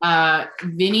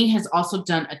 Vinny has also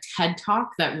done a TED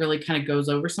talk that really kind of goes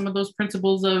over some of those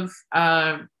principles of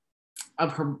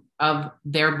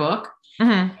their book.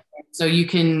 So you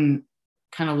can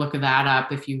kind of look that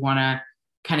up if you want to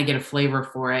kind of get a flavor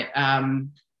for it.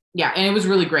 And it was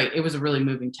really great. It was a really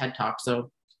moving TED talk. So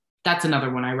that's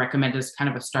another one I recommend as kind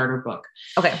of a starter book.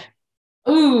 Okay.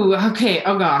 Ooh, okay.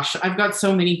 Oh gosh, I've got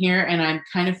so many here and I'm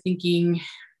kind of thinking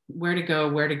where to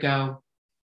go.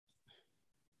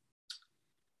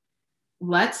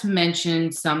 Let's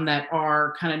mention some that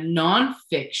are kind of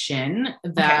nonfiction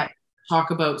that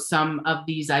talk about some of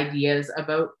these ideas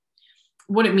about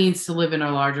what it means to live in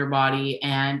a larger body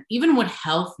and even what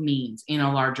health means in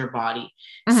a larger body.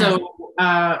 So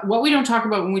what we don't talk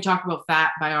about when we talk about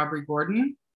Fat by Aubrey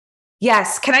Gordon.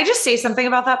 Yes. Can I just say something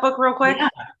about that book real quick?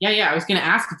 Yeah. I was going to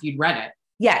ask if you'd read it.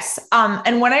 Yes.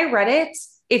 And when I read it,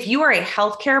 if you are a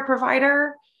healthcare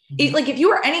provider, if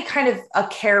you are any kind of a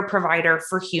care provider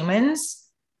for humans,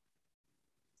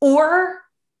 or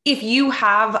if you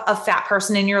have a fat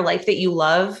person in your life that you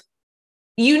love,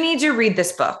 You need to read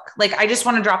this book. Like, I just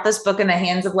want to drop this book in the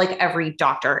hands of like every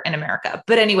doctor in America.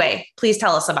 But anyway, please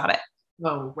tell us about it.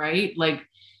 Oh, right. Like,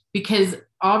 because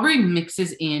Aubrey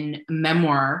mixes in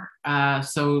memoir,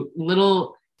 so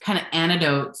little kind of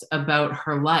anecdotes about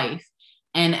her life.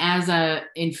 And as a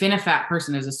infinifat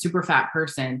person, as a super fat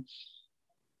person,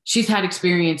 she's had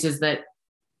experiences that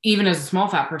even as a small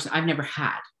fat person, I've never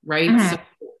had. Right. Mm-hmm. So,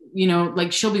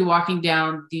 like she'll be walking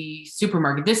down the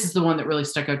supermarket. This is the one that really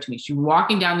stuck out to me. She's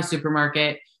walking down the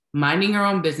supermarket, minding her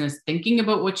own business, thinking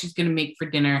about what she's going to make for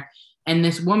dinner. And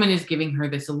this woman is giving her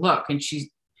this look, and she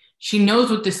knows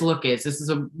what this look is. This is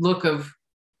a look of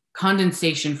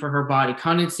condensation for her body,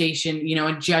 condensation,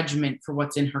 a judgment for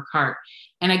what's in her cart.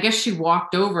 And I guess she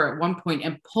walked over at one point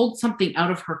and pulled something out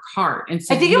of her cart and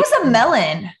said, I think it was a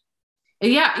melon.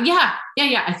 Yeah.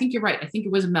 I think you're right. I think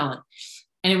it was a melon.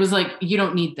 And it was like, you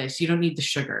don't need this. You don't need the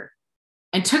sugar.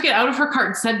 And took it out of her cart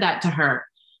and said that to her.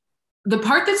 The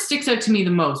part that sticks out to me the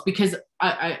most, because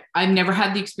I've never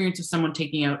had the experience of someone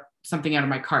taking out something out of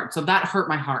my cart. So that hurt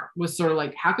my heart, was sort of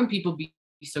like, how can people be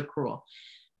so cruel?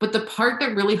 But the part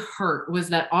that really hurt was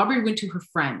that Aubrey went to her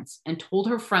friends and told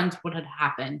her friends what had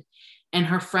happened. And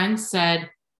her friends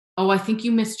said, oh, I think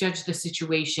you misjudged the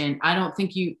situation. I don't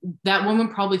think that woman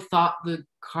probably thought the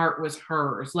cart was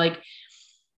hers. Like,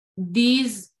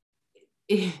 this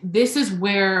is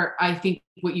where I think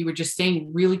what you were just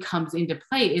saying really comes into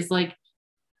play, is like,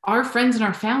 our friends and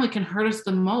our family can hurt us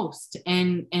the most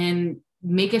and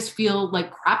make us feel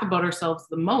like crap about ourselves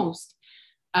the most.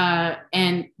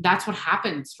 And that's what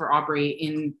happens for Aubrey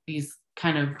in these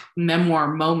kind of memoir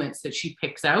moments that she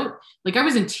picks out. Like, I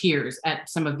was in tears at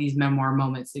some of these memoir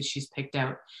moments that she's picked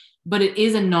out, but it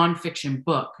is a nonfiction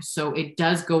book. So it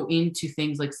does go into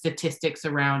things like statistics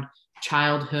around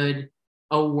childhood,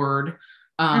 it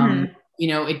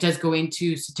does go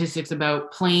into statistics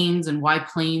about planes and why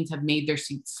planes have made their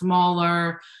seats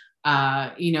smaller,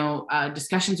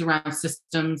 discussions around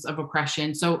systems of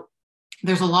oppression. So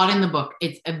there's a lot in the book.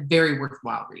 It's a very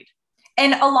worthwhile read.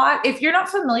 And if you're not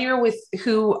familiar with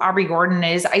who Aubrey Gordon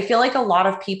is, I feel like a lot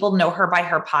of people know her by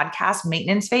her podcast,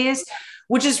 Maintenance Phase,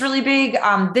 which is really big.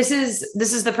 This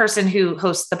is the person who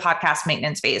hosts the podcast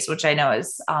Maintenance Phase, which I know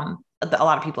is a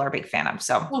lot of people are a big fan of.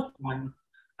 So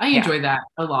I enjoy that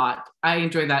a lot. I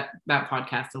enjoy that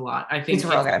podcast a lot. I think it's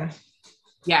real good.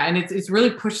 Yeah. And it's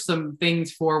really pushed some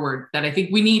things forward that I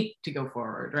think we need to go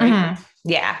forward. Right. Mm-hmm.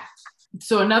 Yeah.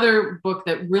 So another book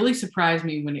that really surprised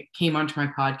me when it came onto my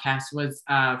podcast was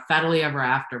Fattily Ever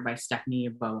After by Stephanie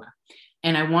Yeboah.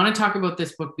 And I want to talk about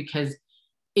this book because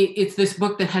it's this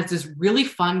book that has this really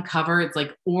fun cover. It's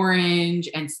like orange,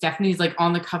 and Stephanie's like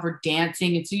on the cover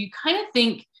dancing. And so you kind of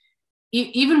think,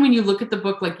 even when you look at the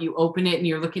book, like you open it and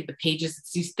you're looking at the pages,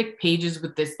 it's these thick pages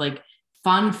with this like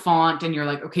fun font. And you're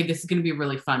like, okay, this is going to be a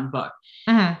really fun book.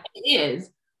 Mm-hmm. It is.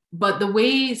 But the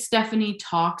way Stephanie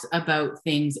talks about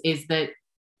things is that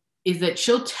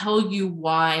she'll tell you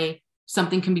why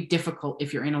something can be difficult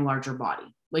if you're in a larger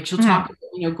body. Like, she'll talk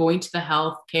about, going to the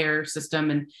healthcare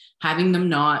system and having them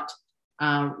not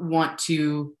want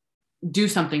to do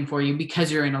something for you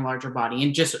because you're in a larger body,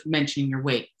 and just mentioning your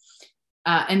weight.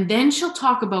 And then she'll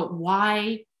talk about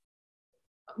why,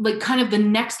 like, kind of the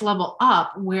next level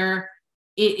up, where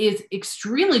it is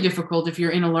extremely difficult if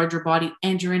you're in a larger body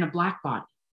and you're in a Black body.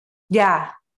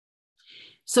 Yeah.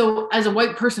 So as a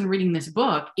white person reading this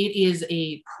book, it is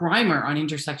a primer on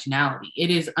intersectionality. It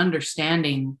is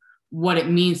understanding what it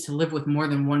means to live with more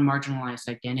than one marginalized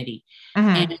identity.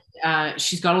 Mm-hmm. And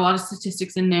she's got a lot of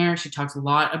statistics in there. She talks a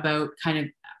lot about kind of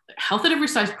health at every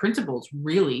size principles,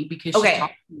 really, because she's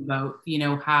talking about,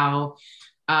 how,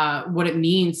 what it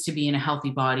means to be in a healthy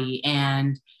body.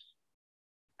 And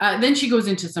then she goes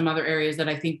into some other areas that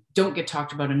I think don't get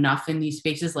talked about enough in these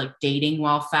spaces, like dating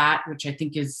while fat, which I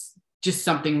think is just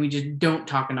something we just don't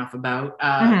talk enough about.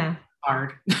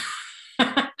 Hard.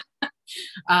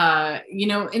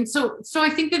 And so I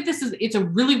think that it's a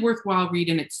really worthwhile read,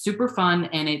 and it's super fun,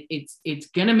 and it's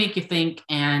gonna make you think.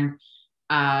 And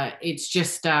it's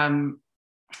just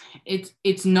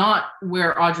it's not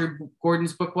where Audrey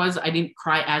Gordon's book was. I didn't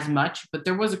cry as much, but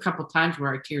there was a couple times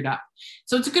where I teared up.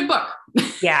 So it's a good book.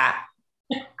 Yeah.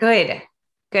 Good.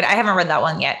 I haven't read that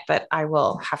one yet, but I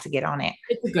will have to get on it.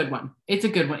 It's a good one.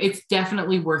 It's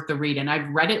definitely worth the read. And I've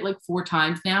read it like 4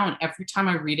 times now. And every time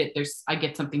I read it, I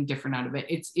get something different out of it.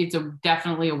 It's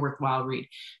definitely a worthwhile read.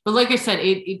 But like I said,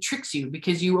 it tricks you,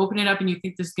 because you open it up and you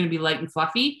think this is going to be light and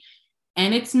fluffy,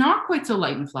 and it's not quite so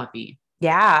light and fluffy.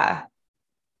 Yeah.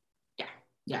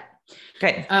 Yeah.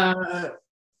 Good.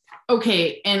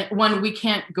 Okay, and one we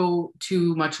can't go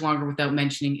too much longer without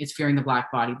mentioning is Fearing the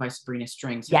Black Body by Sabrina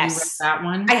Strings. Have you read Yes, that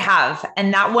one? I have.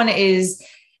 And that one is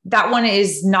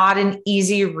not an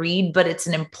easy read, but it's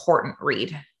an important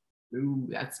read. Ooh,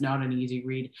 that's not an easy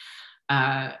read.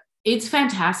 It's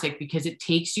fantastic because it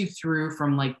takes you through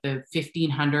from like the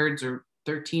 1500s or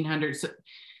 1300s, so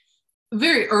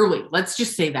very early. Let's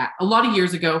just say that a lot of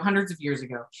years ago, hundreds of years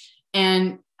ago.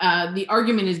 And the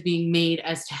argument is being made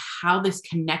as to how this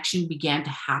connection began to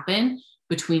happen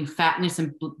between fatness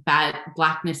and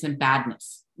blackness and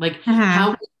badness, like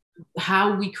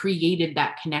how we created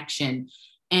that connection.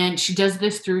 And she does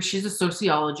this through, she's a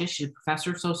sociologist, she's a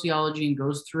professor of sociology, and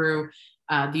goes through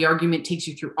the argument, takes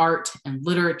you through art and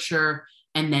literature,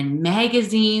 and then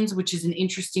magazines, which is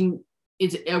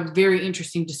is a very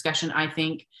interesting discussion, I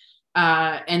think.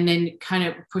 And then kind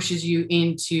of pushes you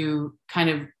into kind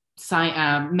of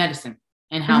medicine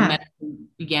and how medicine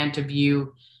began to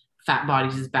view fat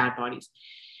bodies as bad bodies.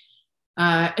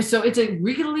 So it's a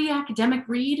really academic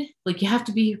read. Like you have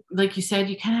to be, like you said,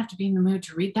 you kind of have to be in the mood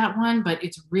to read that one, but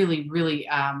it's really, really,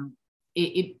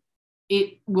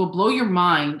 it will blow your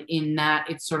mind in that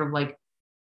it's sort of like,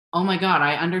 oh my God,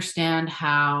 I understand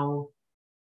how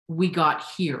we got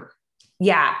here.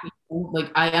 Yeah.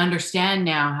 Like I understand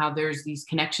now how there's these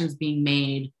connections being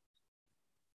made.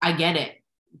 I get it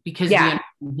because we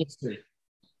understand history.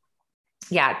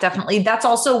 Yeah, definitely. That's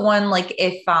also one, like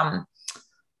if I'm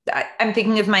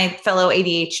thinking of my fellow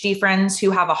ADHD friends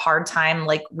who have a hard time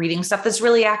like reading stuff that's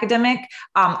really academic.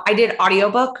 I did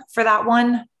audiobook for that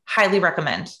one. Highly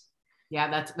recommend.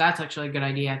 Yeah, that's actually a good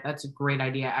idea. That's a great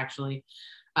idea, actually.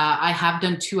 I have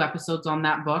done 2 episodes on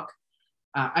that book.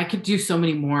 I could do so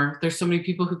many more. There's so many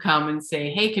people who come and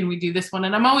say, hey, can we do this one?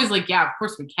 And I'm always like, yeah, of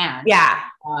course we can. Yeah.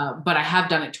 But I have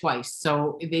done it twice.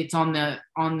 So it's on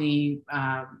the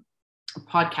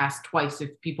podcast twice.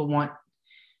 If people want,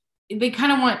 they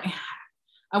kind of want,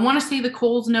 I want to say the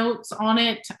Coles notes on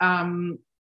it.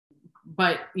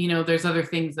 But you know, there's other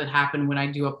things that happen when I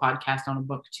do a podcast on a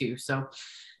book too. So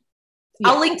yeah.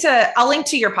 I'll link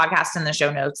to your podcast in the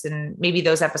show notes, and maybe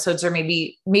those episodes, or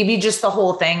maybe just the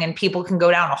whole thing, and people can go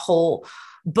down a whole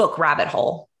book rabbit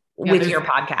hole with your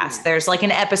podcast. Yeah. There's like an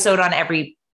episode on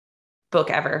every book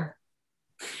ever.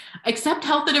 Except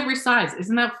Health at Every Size.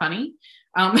 Isn't that funny?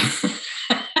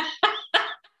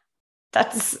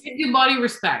 That's I did do Body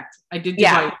Respect. I did do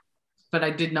body, but I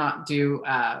did not do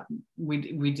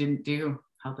we didn't do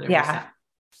Health at Every Size.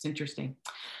 It's interesting.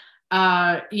 So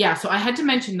I had to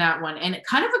mention that one, and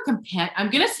kind of I'm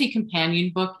going to say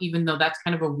companion book, even though that's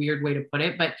kind of a weird way to put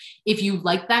it. But if you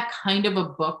like that kind of a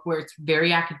book where it's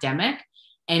very academic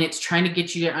and it's trying to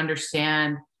get you to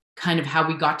understand kind of how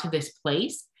we got to this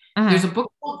place, there's a book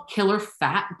called Killer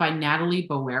Fat by Natalie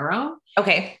Boero.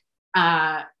 Okay.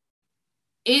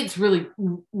 It's really,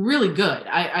 really good.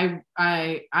 I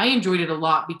enjoyed it a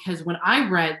lot because when I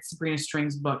read Sabrina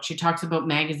Strings' book, she talks about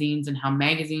magazines and how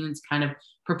magazines kind of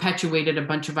perpetuated a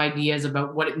bunch of ideas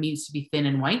about what it means to be thin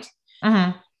and white.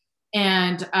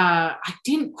 And I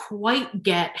didn't quite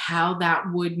get how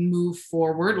that would move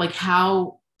forward, like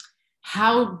how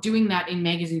doing that in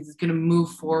magazines is going to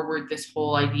move forward this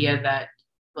whole idea that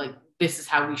like this is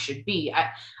how we should be.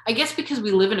 I guess because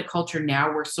we live in a culture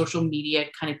now where social media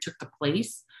kind of took the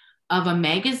place of a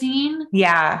magazine.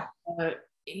 Yeah.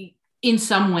 In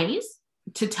some ways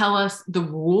to tell us the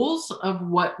rules of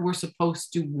what we're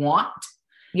supposed to want.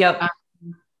 Yep.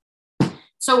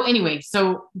 So anyway,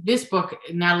 so this book,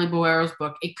 Natalie Boero's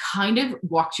book, it kind of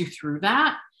walks you through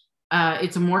that.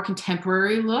 It's a more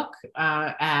contemporary look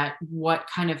at what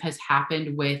kind of has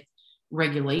happened with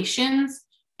regulations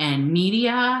and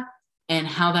media and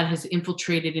how that has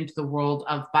infiltrated into the world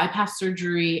of bypass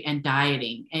surgery and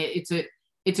dieting. It's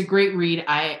a great read.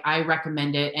 I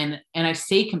recommend it. And I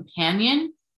say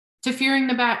companion to Fearing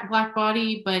the Black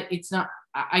Body, but it's not,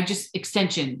 I just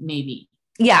extension maybe.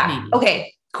 Yeah. Maybe.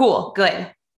 Okay, cool.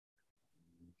 Good.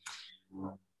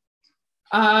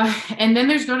 And then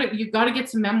you've got to get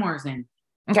some memoirs in.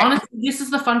 Okay. Honestly, this is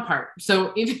the fun part.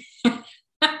 So if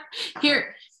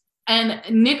here, and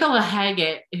Nicola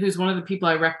Haggett, who's one of the people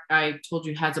I told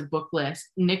you has a book list.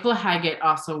 Nicola Haggett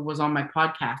also was on my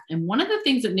podcast. And one of the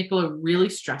things that Nicola really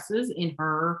stresses in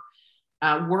her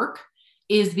work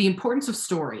is the importance of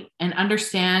story and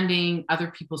understanding other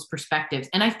people's perspectives.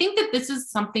 And I think that this is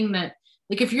something that,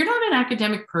 like, if you're not an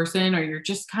academic person or you're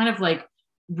just kind of like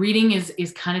reading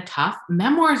is kind of tough,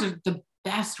 memoirs are the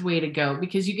best way to go,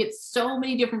 because you get so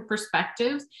many different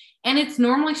perspectives, and it's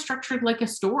normally structured like a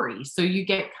story. So you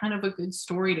get kind of a good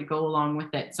story to go along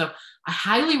with it. So I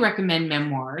highly recommend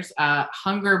memoirs.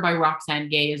 Hunger by Roxane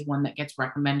Gay is one that gets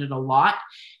recommended a lot.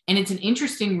 And it's an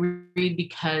interesting read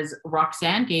because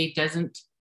Roxane Gay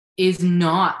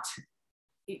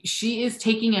she is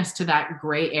taking us to that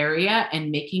gray area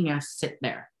and making us sit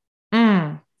there.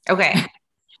 Okay.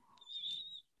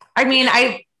 I mean,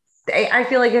 I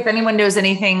feel like if anyone knows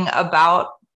anything about,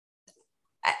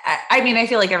 I mean, I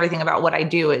feel like everything about what I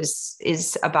do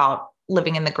is about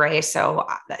living in the gray. So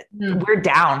we're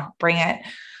down, bring it.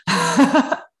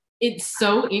 It's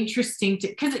so interesting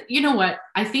because you know what?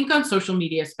 I think on social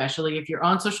media, especially if you're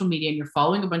on social media and you're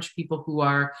following a bunch of people who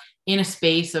are in a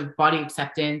space of body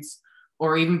acceptance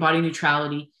or even body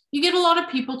neutrality, you get a lot of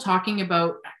people talking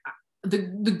about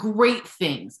the great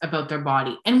things about their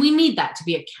body. And we need that to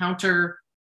be a countermeasure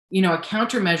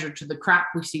to the crap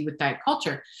we see with diet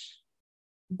culture.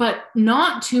 But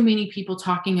not too many people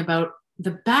talking about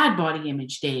the bad body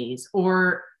image days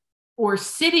or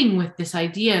sitting with this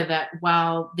idea that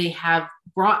while they have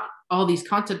brought all these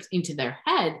concepts into their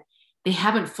head, they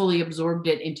haven't fully absorbed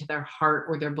it into their heart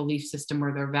or their belief system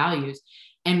or their values.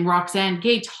 And Roxane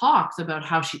Gay talks about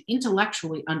how she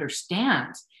intellectually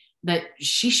understands that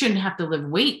she shouldn't have to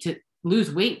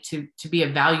lose weight to be a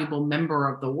valuable member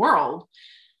of the world.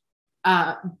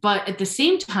 But at the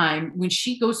same time, when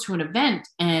she goes to an event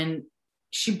and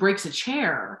she breaks a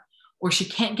chair, or she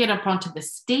can't get up onto the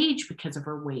stage because of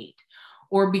her weight,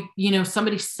 or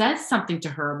somebody says something to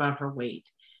her about her weight,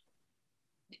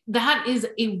 that is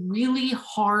a really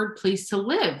hard place to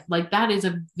live. Like, that is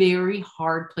a very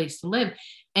hard place to live.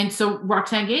 And so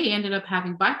Roxane Gay ended up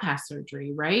having bypass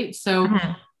surgery, right? So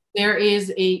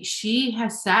she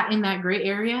has sat in that gray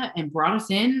area and brought us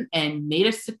in and made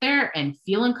us sit there and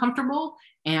feel uncomfortable.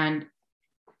 And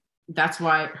that's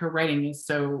why her writing is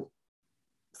so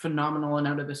phenomenal and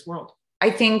out of this world. I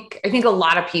think a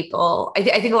lot of people, I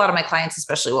think a lot of my clients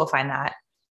especially will find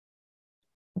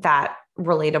that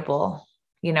relatable,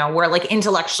 where like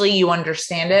intellectually you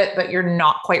understand it, but you're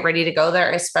not quite ready to go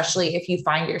there, especially if you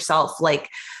find yourself like,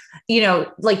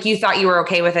 like you thought you were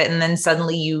okay with it and then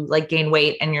suddenly you like gain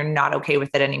weight and you're not okay with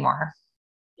it anymore.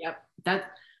 Yep.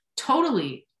 That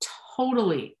totally.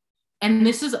 And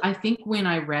this is, I think when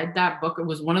I read that book, it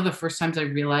was one of the first times I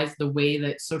realized the way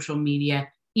that social media,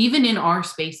 even in our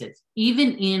spaces,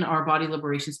 even in our body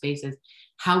liberation spaces,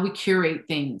 how we curate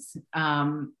things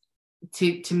to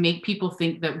make people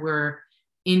think that we're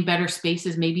in better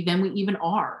spaces maybe than we even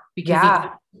are, because it's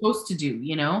what we're supposed to do,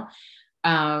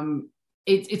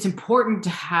 it's important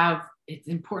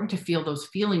to feel those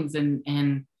feelings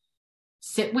and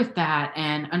sit with that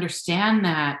and understand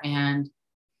that and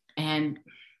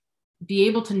be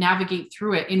able to navigate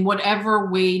through it in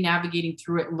whatever way navigating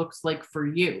through it looks like for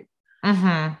you.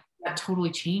 Mm-hmm. That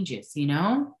totally changes,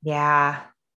 Yeah.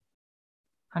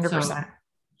 100%.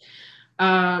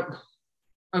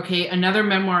 Okay. Another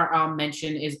memoir I'll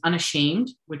mention is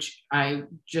Unashamed, which I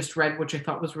just read, which I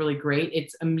thought was really great.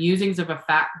 It's Musings of a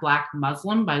Fat Black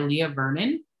Muslim by Leah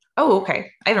Vernon. Oh, okay.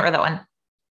 I haven't read that one.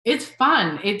 It's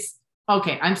fun. It's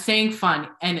okay. I'm saying fun,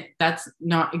 and that's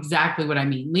not exactly what I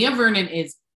mean. Leah Vernon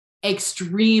is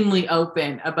extremely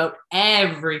open about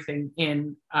everything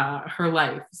in her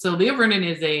life. So Leah Vernon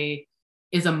is a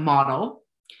model,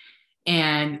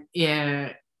 and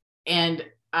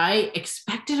I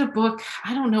expected a book.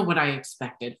 I don't know what I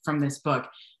expected from this book,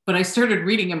 but I started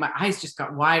reading and my eyes just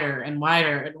got wider and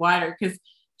wider and wider, because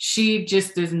she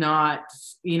just does not,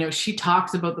 she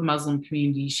talks about the Muslim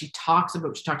community. She talks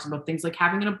about things like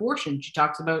having an abortion. She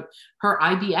talks about her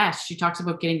IBS. She talks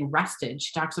about getting arrested.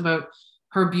 She talks about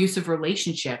her abusive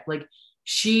relationship. Like,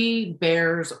 she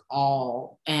bears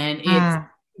all, and it's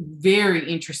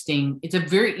very interesting. It's a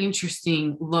very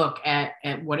interesting look at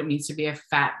what it means to be a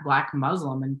fat Black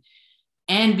Muslim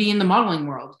and be in the modeling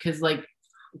world. Cause like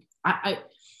I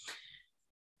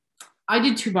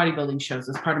did 2 bodybuilding shows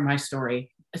as part of my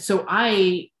story. So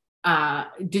I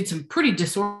did some pretty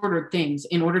disordered things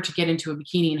in order to get into a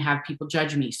bikini and have people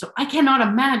judge me. So I cannot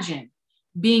imagine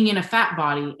being in a fat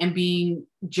body and being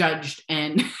judged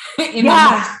and in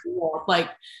the world.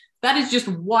 Like, that is just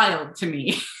wild to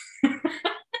me.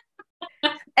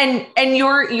 And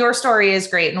your story is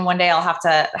great. And one day I'll have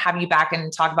to have you back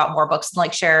and talk about more books and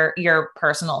like share your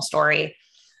personal story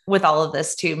with all of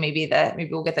this too. Maybe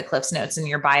we'll get the Cliff's Notes in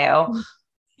your bio.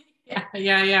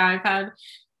 Yeah. I've had,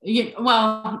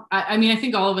 well, I mean, I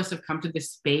think all of us have come to this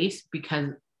space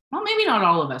because, well, maybe not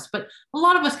all of us, but a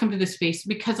lot of us come to this space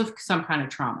because of some kind of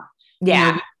trauma.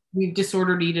 Yeah. We've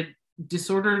disordered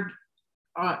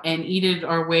and eated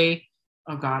our way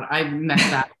Oh God, I messed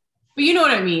that. But you know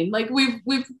what I mean? Like we've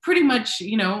pretty much,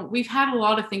 we've had a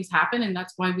lot of things happen, and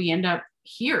that's why we end up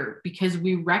here, because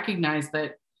we recognize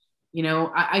that,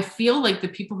 I feel like the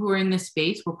people who are in this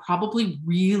space were probably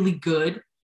really good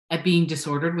at being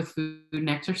disordered with food and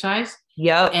exercise.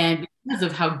 Yep. And because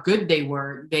of how good they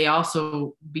were, they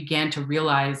also began to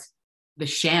realize the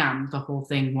sham the whole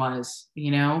thing was,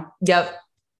 Yep. Yep.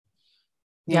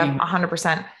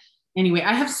 100%. Anyway,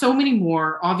 I have so many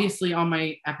more. Obviously, on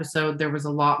my episode, there was a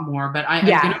lot more, but I'm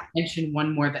going to mention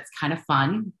one more that's kind of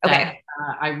fun that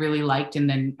I really liked, and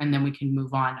then we can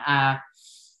move on.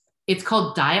 It's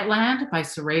called Dietland by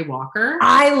Saray Walker.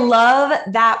 I love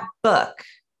that book.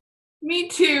 Me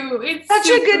too. It's such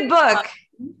a good book.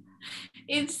 Fun.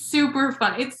 It's super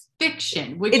fun. It's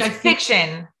fiction, which it's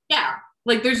fiction. Yeah.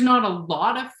 Like there's not a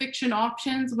lot of fiction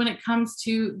options when it comes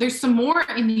to, there's some more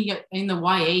in the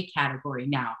YA category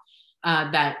now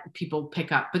that people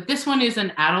pick up. But this one is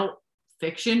an adult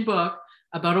fiction book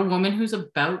about a woman who's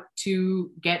about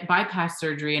to get bypass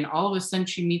surgery. And all of a sudden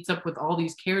she meets up with all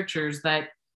these characters that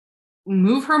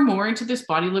move her more into this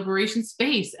body liberation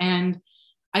space. And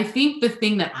I think the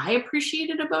thing that I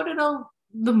appreciated about it all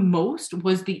the most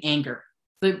was the anger.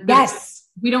 Yes.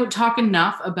 We don't talk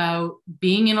enough about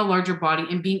being in a larger body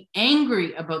and being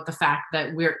angry about the fact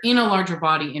that we're in a larger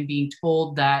body and being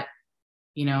told that,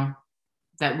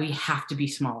 that we have to be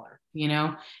smaller,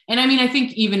 And I mean, I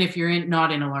think even if you're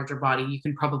not in a larger body, you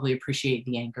can probably appreciate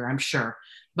the anger, I'm sure.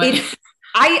 But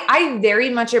I very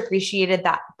much appreciated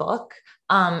that book.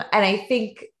 And I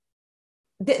think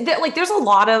that like, there's a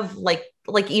lot of like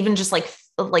even just like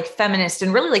feminist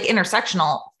and really like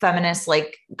intersectional feminist,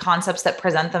 like concepts that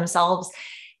present themselves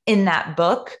in that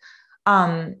book,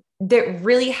 that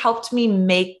really helped me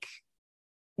make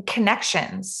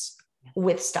connections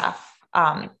with stuff.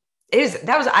 I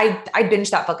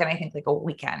binged that book in, I think, like a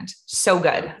weekend. So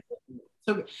good.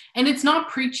 So, and it's not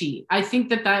preachy. I think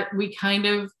that we kind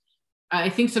of, I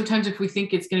think sometimes if we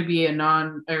think it's going to be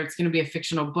it's going to be a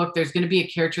fictional book, there's going to be a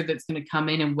character that's going to come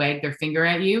in and wag their finger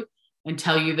at you and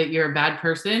tell you that you're a bad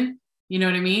person. You know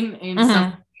what I mean? In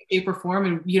some shape or form.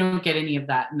 And you don't get any of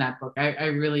that in that book.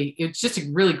 It's just a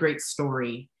really great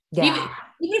story. Yeah.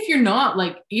 Even if you're not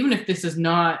even if this is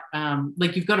not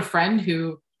like you've got a friend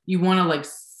who you want to like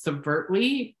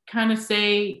subvertly kind of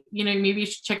say, maybe you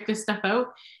should check this stuff out.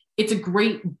 It's a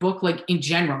great book, like in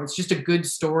general. It's just a good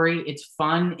story. It's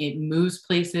fun. It moves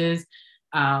places.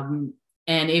 And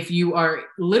if you are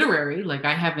literary, like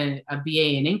I have a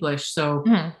BA in English, so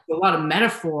a lot of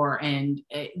metaphor and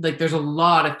like there's a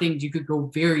lot of things you could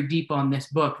go very deep on this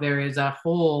book. There is a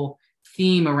whole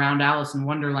theme around Alice in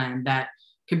Wonderland that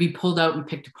could be pulled out and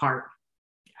picked apart.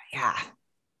 Yeah.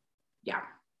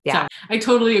 So I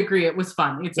totally agree. It was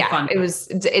fun. It's a fun book.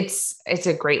 It's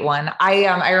a great one.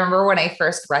 I remember when I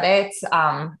first read it,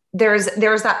 there's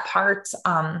that part,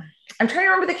 I'm trying to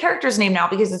remember the character's name now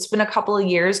because it's been a couple of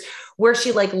years, where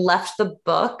she like left the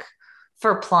book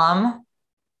for Plum.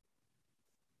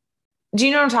 Do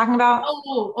you know what I'm talking about?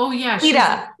 Oh yeah.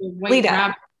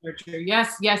 Lita.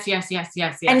 Yes.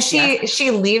 And she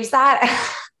leaves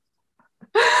that.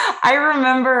 I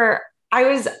remember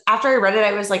after I read it,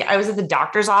 I was at the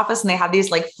doctor's office and they had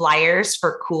these like flyers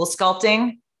for cool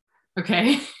sculpting.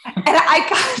 Okay. And I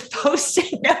got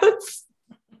Post-it notes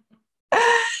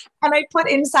and I put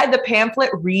inside the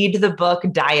pamphlet, read the book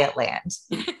Dietland.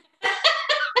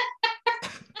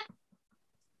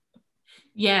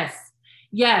 Yes.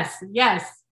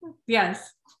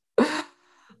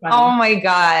 Oh my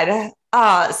God.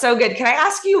 So good. Can I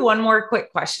ask you one more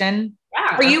quick question?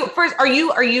 Yeah. Do you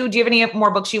have any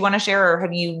more books you want to share, or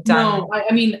have you done? No,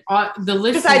 I mean, the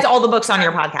list besides all the books on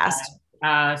your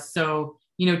podcast. So,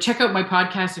 check out my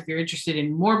podcast if you're interested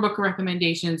in more book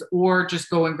recommendations, or just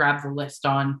go and grab the list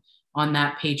on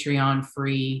that Patreon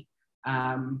free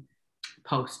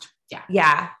post.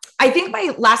 Yeah. I think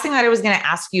my last thing that I was going to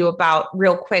ask you about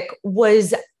real quick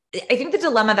was, I think the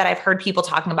dilemma that I've heard people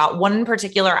talking about, one in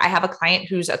particular, I have a client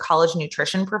who's a college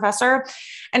nutrition professor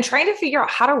and trying to figure out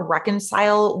how to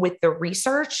reconcile with the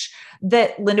research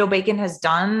that Lindo Bacon has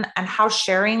done and how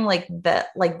sharing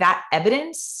that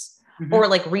evidence or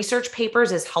like research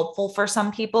papers is helpful for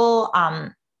some people,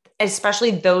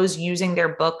 especially those using their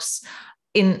books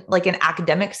in like an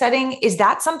academic setting. Is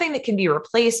that something that can be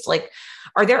replaced? Like,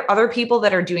 are there other people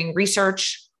that are doing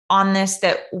research on this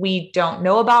that we don't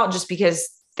know about just because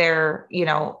their,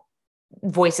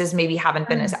 voices maybe haven't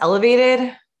been as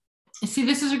elevated? See,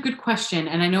 this is a good question.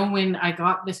 And I know when I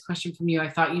got this question from you, I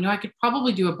thought, I could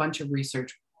probably do a bunch of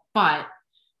research, but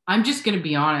I'm just going to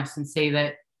be honest and say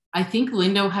that I think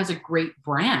Lindo has a great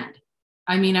brand.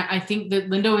 I mean, I think that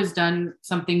Lindo has done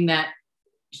something that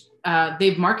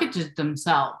they've marketed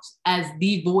themselves as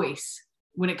the voice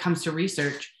when it comes to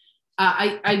research.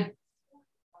 I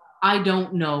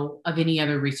don't know of any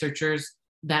other researchers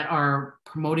that are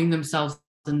promoting themselves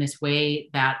in this way,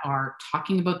 that are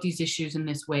talking about these issues in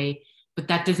this way, but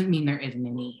that doesn't mean there isn't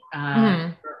any.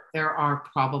 There are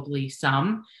probably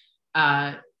some.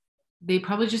 They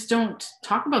probably just don't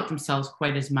talk about themselves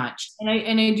quite as much.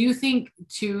 And I do think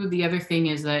too, the other thing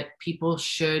is that people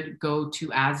should go to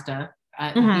ASDA,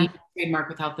 the trademark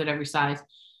with health at every size.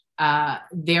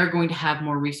 They're going to have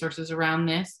more resources around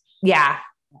this. Yeah.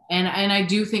 And I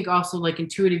do think also like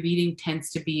intuitive eating tends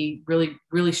to be really,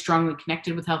 really strongly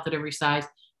connected with health at every size.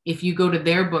 If you go to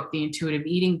their book, the intuitive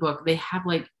eating book, they have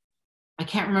like, I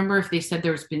can't remember if they said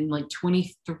there's been like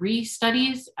 23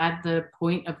 studies at the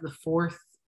point of the 4th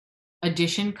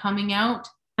edition coming out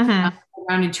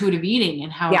around intuitive eating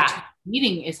and how intuitive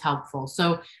eating is helpful.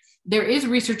 So there is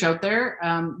research out there,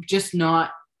 just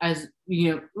not as,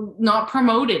 not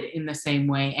promoted in the same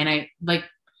way. And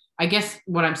I guess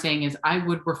what I'm saying is I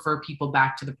would refer people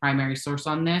back to the primary source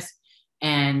on this.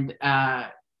 And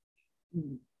I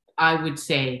would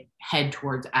say head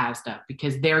towards ASDA,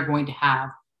 because they're going to have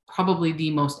probably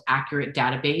the most accurate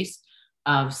database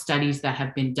of studies that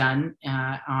have been done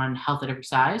on health at every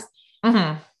size.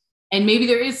 And maybe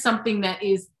there is something that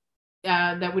is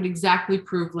that would exactly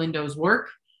prove Lindo's work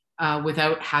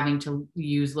without having to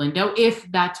use Lindo, if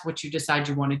that's what you decide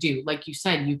you want to do. Like you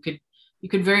said, you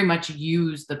could very much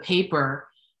use the paper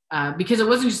because it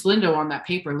wasn't just Lindo on that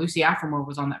paper. Lucy Aphramore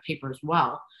was on that paper as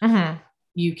well.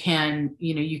 You can,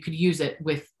 you could use it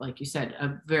with, like you said,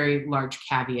 a very large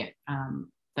caveat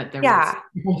that there was.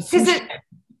 Because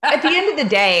at the end of the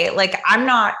day, like I'm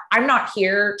not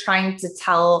here trying to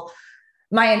tell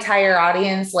my entire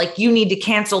audience, like, you need to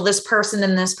cancel this person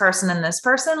and this person and this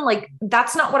person. Like,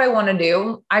 that's not what I want to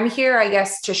do. I'm here, I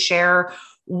guess, to share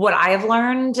what I've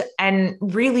learned and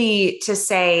really to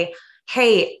say,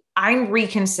 hey, I'm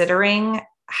reconsidering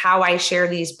how I share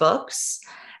these books.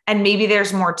 And maybe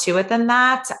there's more to it than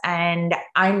that. And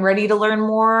I'm ready to learn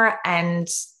more. And,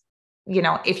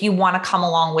 if you want to come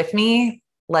along with me,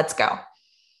 let's go.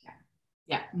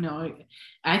 Yeah, no,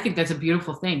 I think that's a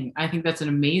beautiful thing. I think that's an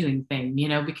amazing thing,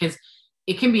 because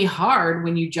it can be hard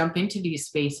when you jump into these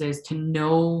spaces to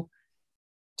know,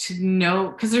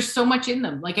 because there's so much in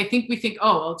them. Like, I think we think,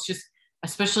 oh, well, it's just,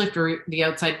 especially if you're the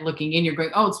outside looking in, you're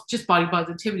going, oh, it's just body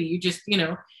positivity. You just,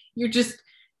 you're just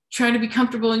trying to be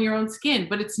comfortable in your own skin,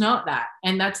 but it's not that.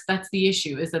 And that's the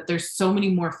issue, is that there's so many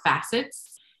more facets,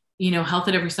 health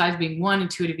at every size being one,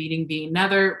 intuitive eating being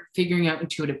another, figuring out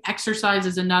intuitive exercise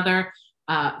is another.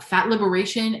 Fat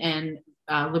liberation and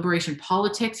liberation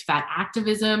politics, fat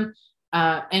activism,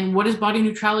 and what does body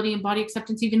neutrality and body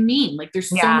acceptance even mean? Like, there's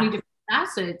so many different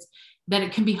facets that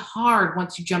it can be hard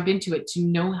once you jump into it to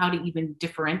know how to even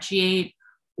differentiate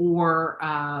or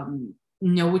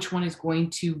know which one is going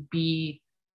to be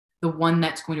the one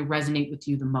that's going to resonate with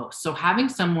you the most. So having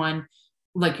someone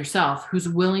like yourself who's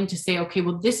willing to say, okay,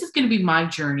 well, this is going to be my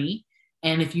journey.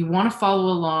 And if you want to follow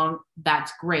along,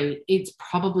 that's great. It's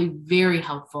probably very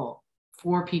helpful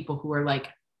for people who are like,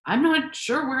 I'm not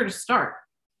sure where to start.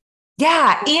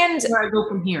 Yeah. And where I go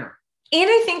from here. And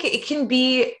I think it can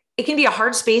be a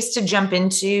hard space to jump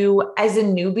into as a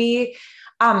newbie.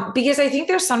 Because I think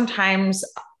there's sometimes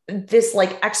this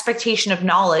like expectation of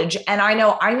knowledge. And I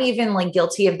know I'm even like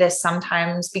guilty of this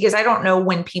sometimes, because I don't know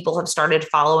when people have started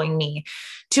following me,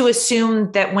 to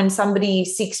assume that when somebody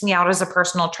seeks me out as a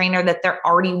personal trainer, that they're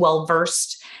already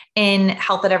well-versed in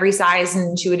health at every size and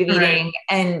intuitive eating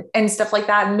and stuff like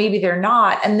that. And maybe they're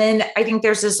not. And then I think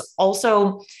there's this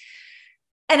also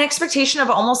an expectation of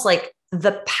almost like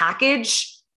the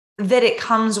package that it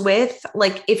comes with.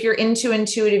 Like, if you're into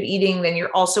intuitive eating, then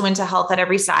you're also into health at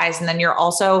every size. And then you're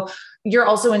also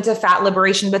into fat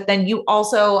liberation, but then you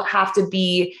also have to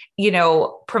be,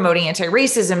 promoting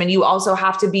anti-racism. And you also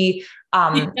have to be,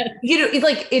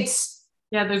 like, it's,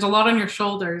 there's a lot on your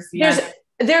shoulders.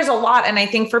 There's a lot. And I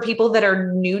think for people that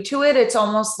are new to it, it's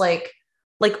almost like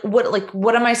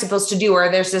what am I supposed to do?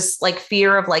 Or there's this like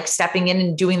fear of like stepping in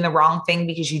and doing the wrong thing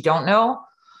because you don't know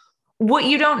what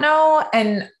you don't know.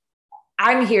 And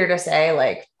I'm here to say,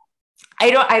 like, I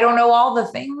don't know all the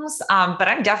things, but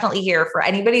I'm definitely here for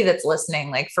anybody that's listening,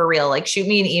 like, for real, like, shoot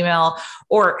me an email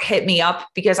or hit me up,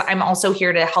 because I'm also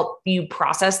here to help you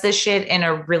process this shit in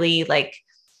a really, like,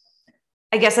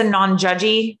 I guess, a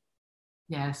non-judgy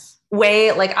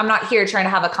way. Like, I'm not here trying to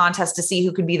have a contest to see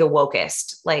who could be the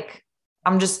wokest. Like,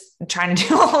 I'm just trying to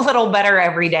do a little better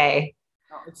every day.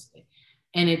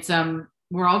 And it's,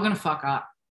 we're all going to fuck up.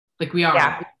 Like, we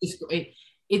are.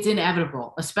 it's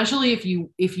inevitable, especially if you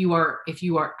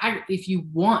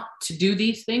want to do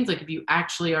these things. Like if you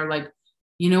actually are like,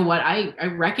 you know what, I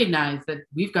recognize that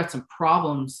we've got some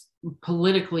problems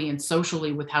politically and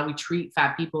socially with how we treat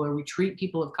fat people or we treat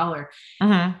people of color.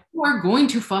 Mm-hmm. You are going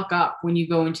to fuck up when you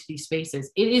go into these spaces.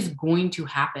 It is going to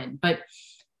happen. But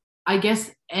I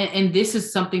guess, and this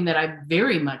is something that I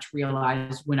very much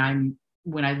realized when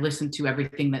I listen to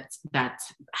everything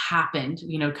that's happened,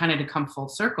 you know, kind of to come full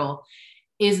circle,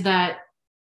 is that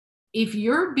if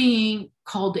you're being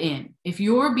called in, if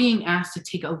you're being asked to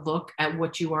take a look at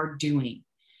what you are doing,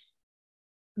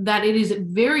 that it is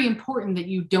very important that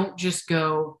you don't just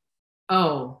go,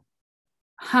 oh,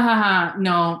 ha ha ha,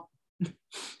 no.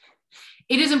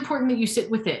 It is important that you sit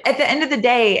with it. At the end of the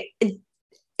day,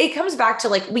 it comes back to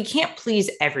like, we can't please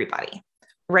everybody,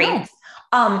 right?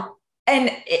 No.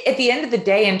 And at the end of the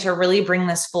day, and to really bring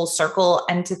this full circle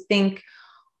and to think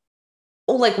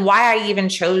like why I even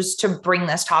chose to bring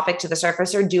this topic to the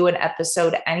surface or do an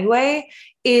episode anyway,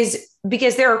 is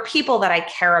because there are people that I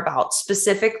care about,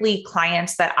 specifically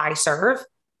clients that I serve.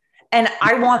 And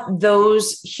I want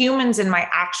those humans in my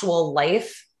actual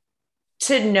life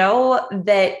to know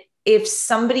that if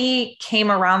somebody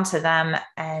came around to them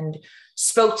and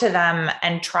spoke to them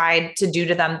and tried to do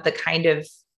to them the kind of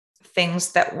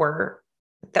things that were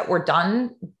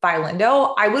done by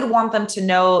Lindo, I would want them to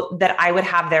know that I would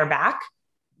have their back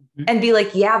and be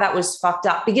like, yeah, that was fucked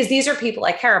up, because these are people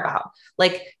I care about.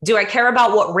 Like, do I care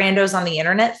about what randos on the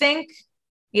internet think?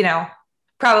 You know,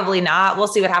 probably not. We'll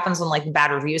see what happens when like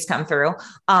bad reviews come through.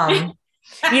 You know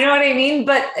what I mean?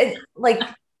 But like,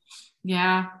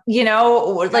 yeah, you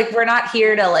know, like we're not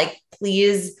here to like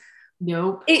please.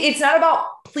 Nope. It's not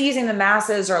about pleasing the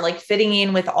masses or like fitting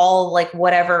in with all like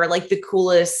whatever, like the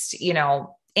coolest, you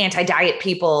know, anti-diet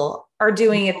people are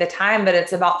doing at the time, but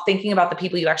it's about thinking about the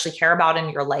people you actually care about in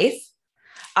your life,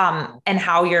 and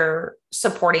how you're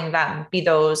supporting them, be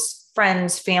those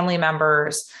friends, family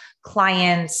members,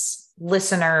 clients,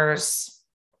 listeners.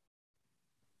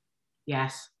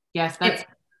 Yes.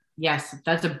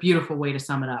 That's a beautiful way to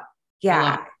sum it up.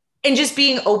 Yeah. And just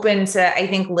being open to, I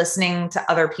think, listening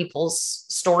to other people's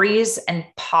stories and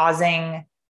pausing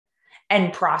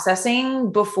and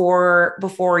processing before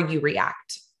you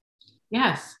react.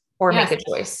 Yes. Or make a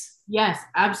choice. Yes,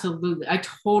 absolutely. I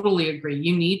totally agree.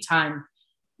 You need time.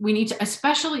 We need to,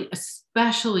 especially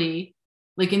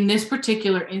like in this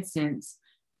particular instance,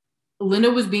 Linda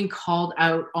was being called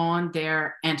out on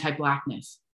their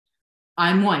anti-Blackness.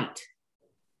 I'm white.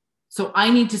 So I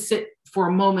need to sit for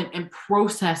a moment and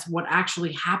process what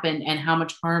actually happened and how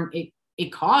much harm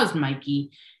it caused Mikey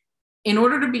in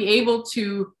order to be able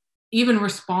to even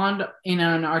respond in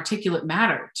an articulate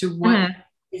manner to what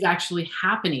is actually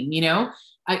happening. You know,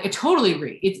 I totally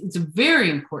agree. It's very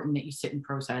important that you sit and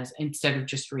process instead of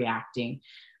just reacting.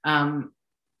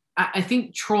 I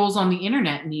think trolls on the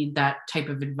internet need that type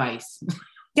of advice.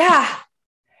 Yeah.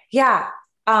 Yes.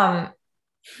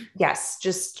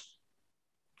 Just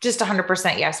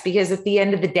 100% yes, because at the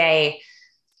end of the day,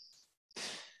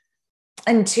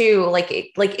 and two, like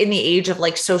in the age of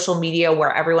like social media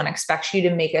where everyone expects you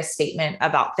to make a statement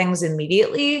about things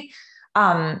immediately,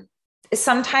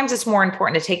 sometimes it's more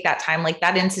important to take that time. Like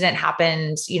that incident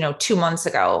happened, 2 months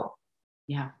ago.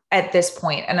 Yeah. At this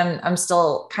point, and I'm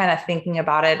still kind of thinking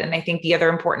about it. And I think the other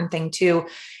important thing too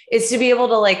is to be able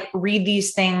to like read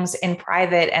these things in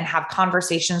private and have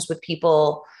conversations with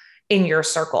people in your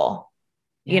circle.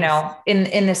 Yes. You know,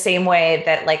 in the same way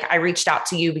that like I reached out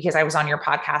to you because I was on your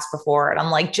podcast before and I'm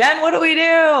like, Jen, what do we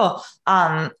do?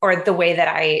 Or the way that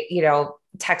I,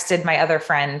 texted my other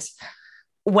friend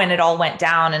when it all went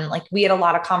down. And like, we had a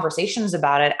lot of conversations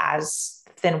about it as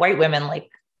thin white women. Like,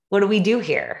 what do we do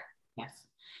here?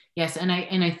 Yes. And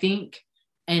I think,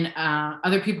 and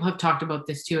other people have talked about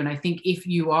this too. And I think if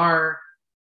you are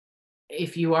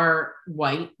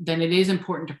white, then it is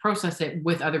important to process it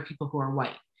with other people who are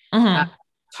white. Mm-hmm.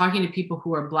 Talking to people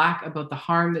who are Black about the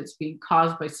harm that's being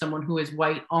caused by someone who is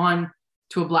white on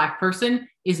to a Black person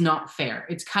is not fair.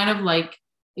 It's kind of like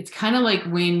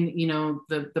when,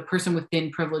 the person with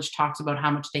thin privilege talks about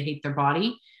how much they hate their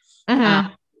body.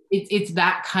 Mm-hmm. It's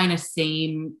that kind of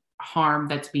same harm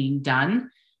that's being done.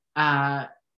 I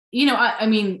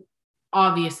mean,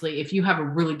 obviously, if you have a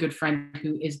really good friend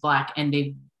who is Black and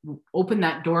they open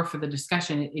that door for the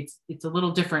discussion, it's a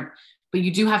little different. But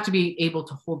you do have to be able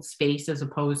to hold space as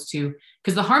opposed to,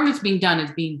 because the harm that's being done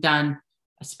is being done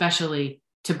especially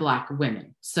to Black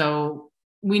women. So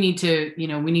we need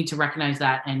to recognize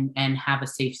that and have a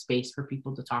safe space for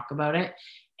people to talk about it.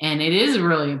 And it is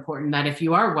really important that if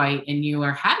you are white and you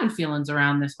are having feelings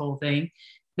around this whole thing,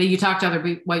 that you talk to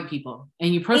other white people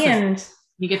and you process.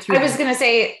 You get through. I was going to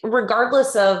say,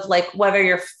 regardless of like whether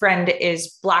your friend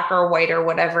is black or white or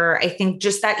whatever, I think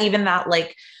just that even that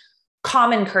like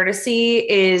common courtesy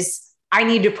is, I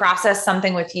need to process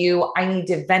something with you. I need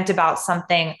to vent about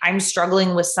something. I'm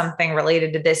struggling with something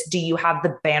related to this. Do you have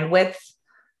the bandwidth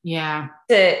to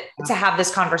have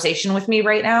this conversation with me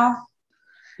right now?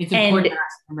 It's important to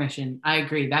ask permission. I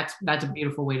agree. That's a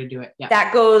beautiful way to do it. Yeah.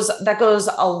 That goes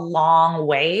a long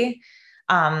way.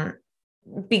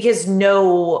 Because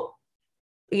no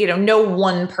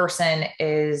one person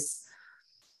is,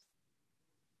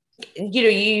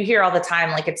 you hear all the time,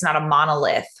 like it's not a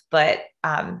monolith, but,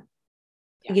 I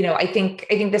think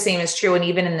the same is true. And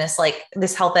even in this, like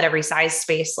this health at every size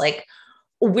space, like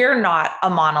we're not a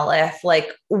monolith.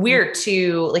 Like we're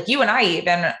two, like you and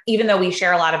I, even though we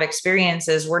share a lot of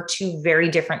experiences, we're two very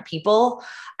different people,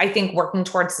 I think, working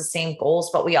towards the same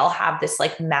goals, but we all have this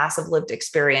like massive lived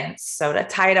experience. So to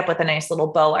tie it up with a nice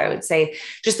little bow, I would say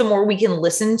just the more we can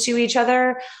listen to each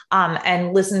other,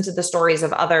 and listen to the stories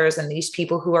of others and these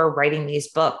people who are writing these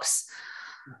books.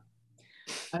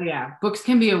 Oh yeah. Books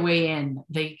can be a way in.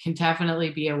 They can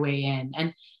definitely be a way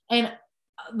in. And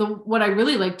what I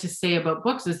really like to say about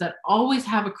books is that always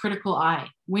have a critical eye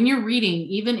when you're reading,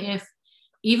 even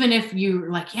if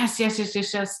you're like, yes,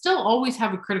 still always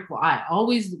have a critical eye.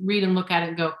 Always read and look at it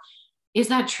and go, is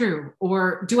that true?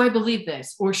 Or do I believe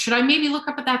this? Or should I maybe look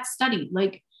up at that study?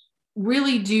 Like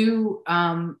really do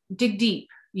dig deep,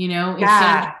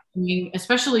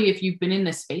 especially if you've been in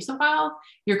this space a while,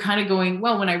 you're kind of going,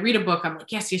 well, when I read a book, I'm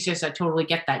like, yes, I totally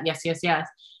get that. Yes.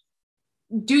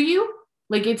 Do you?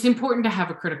 Like, it's important to have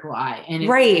a critical eye and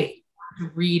to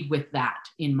read with that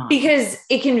in mind. Because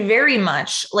it can very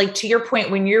much, like to your point,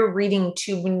 when you're reading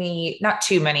not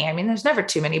too many, I mean, there's never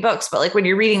too many books, but like when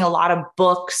you're reading a lot of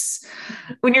books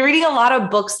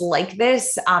like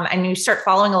this, and you start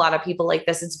following a lot of people like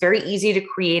this, it's very easy to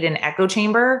create an echo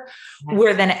chamber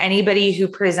where then anybody who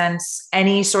presents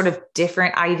any sort of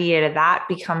different idea to that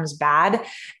becomes bad.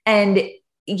 And,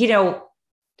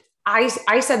 I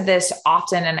said this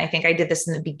often, and I think I did this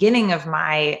in the beginning of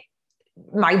my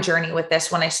journey with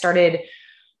this when I started.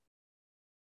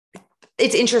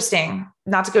 It's interesting,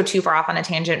 not to go too far off on a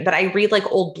tangent, but I read like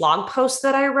old blog posts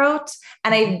that I wrote,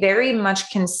 and I very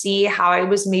much can see how I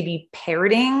was maybe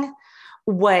parroting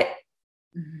what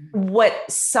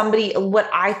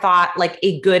I thought like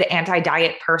a good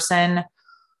anti-diet person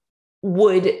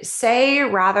would say,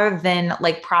 rather than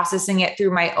like processing it through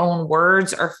my own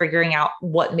words or figuring out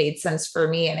what made sense for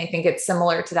me. And I think it's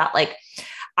similar to that like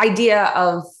idea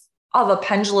of a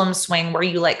pendulum swing where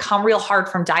you like come real hard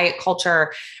from diet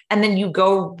culture and then you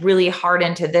go really hard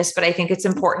into this. But I think it's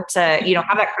important to,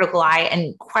 have that critical eye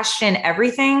and question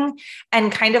everything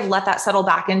and kind of let that settle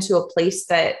back into a place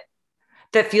that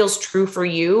feels true for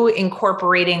you,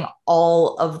 incorporating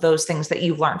all of those things that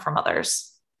you've learned from others.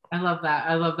 I love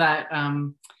that.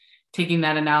 Taking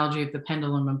that analogy of the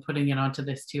pendulum and putting it onto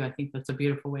this too. I think that's a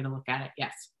beautiful way to look at it.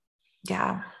 Yes.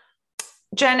 Yeah.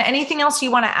 Jenn, anything else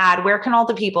you want to add? Where can all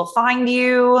the people find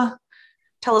you?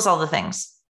 Tell us all the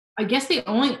things. I guess the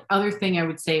only other thing I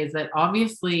would say is that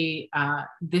obviously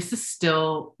this is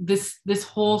still, this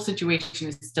whole situation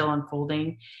is still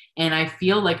unfolding. And I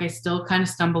feel like I still kind of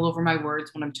stumble over my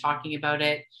words when I'm talking about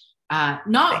it.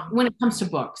 Not when it comes to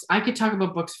books. I could talk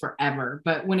about books forever,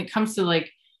 but when it comes to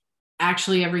like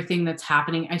actually everything that's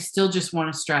happening, I still just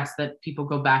want to stress that people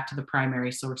go back to the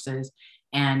primary sources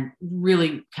and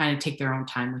really kind of take their own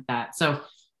time with that. So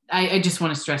I just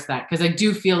want to stress that because I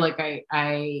do feel like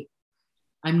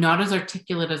I'm not as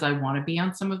articulate as I want to be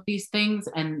on some of these things,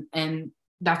 and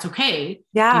that's okay.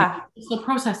 Yeah, still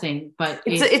processing, but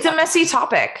it's a messy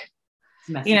topic.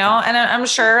 And I'm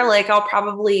sure like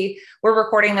we're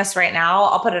recording this right now.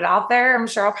 I'll put it out there. I'm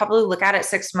sure I'll probably look at it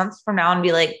 6 months from now and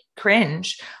be like,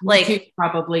 cringe. Like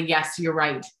probably, yes, you're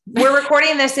right. We're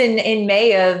recording this in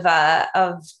May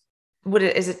of what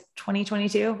is it?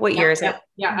 2022? What year is it?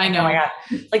 Yeah, I know. Oh my God.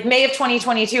 Like May of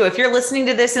 2022. If you're listening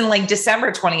to this in like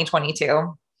December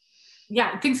 2022.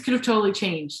 Yeah, things could have totally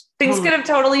changed. Could have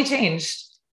totally changed.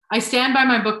 I stand by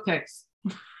my book picks.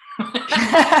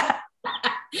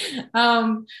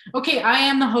 Okay, I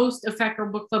am the host of Fat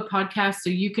Girl Book Club podcast, so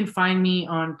you can find me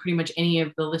on pretty much any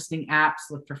of the listening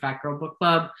apps. Look for Fat Girl Book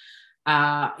Club.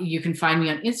 You can find me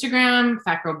on Instagram,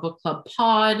 Fat Girl Book Club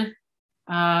Pod,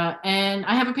 and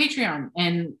I have a Patreon,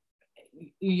 and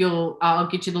I'll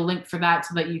get you the link for that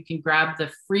so that you can grab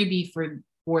the freebie for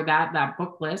that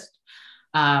book list.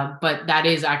 But that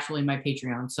is actually my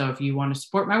Patreon. So if you want to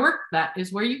support my work, that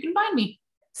is where you can find me.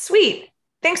 Sweet.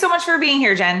 Thanks so much for being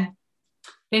here, Jenn.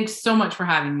 Thanks so much for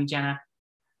having me, Jenna.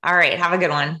 All right. Have a good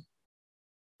one.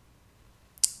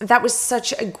 that was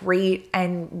such a great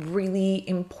and really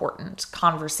important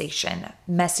conversation,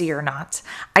 messy or not.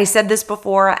 I said this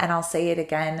before and I'll say it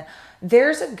again.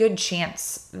 There's a good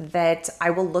chance that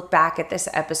I will look back at this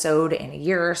episode in a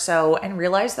year or so and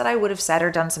realize that I would have said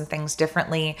or done some things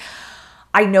differently.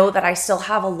 I know that I still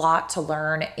have a lot to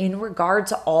learn in regard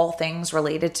to all things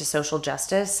related to social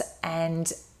justice,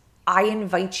 and I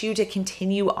invite you to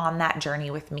continue on that journey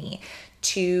with me,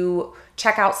 to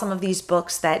check out some of these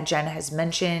books that Jenn has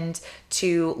mentioned,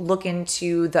 to look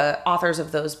into the authors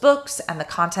of those books and the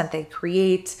content they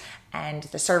create and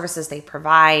the services they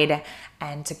provide,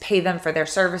 and to pay them for their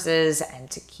services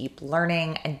and to keep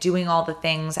learning and doing all the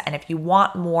things. And if you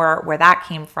want more where that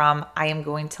came from, I am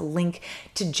going to link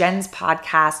to Jenn's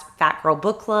podcast, Fat Girl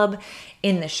Book Club,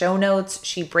 in the show notes.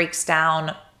 She breaks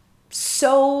down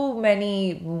so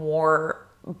many more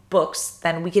books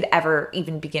than we could ever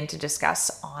even begin to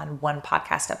discuss on one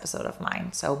podcast episode of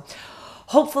mine. So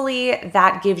hopefully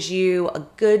that gives you a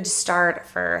good start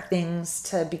for things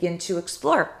to begin to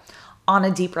explore on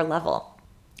a deeper level.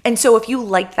 And so if you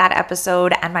liked that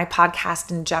episode and my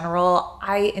podcast in general,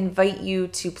 I invite you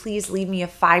to please leave me a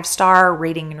 5-star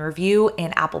rating and review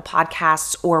in Apple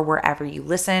Podcasts or wherever you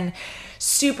listen.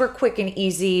 Super quick and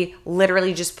easy.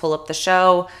 Literally just pull up the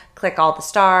show, click all the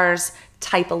stars,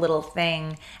 type a little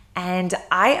thing, and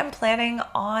I am planning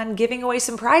on giving away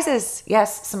some prizes.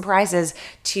 Yes, some prizes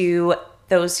to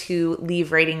those who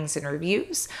leave ratings and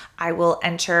reviews. I will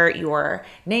enter your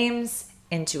names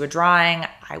into a drawing.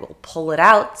 I will pull it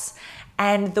out,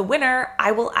 and the winner,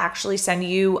 I will actually send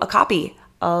you a copy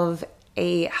of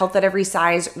a Health at Every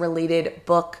Size related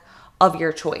book of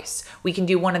your choice. We can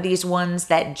do one of these ones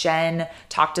that Jenn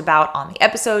talked about on the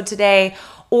episode today,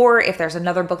 or if there's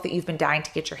another book that you've been dying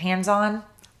to get your hands on,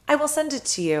 I will send it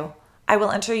to you. I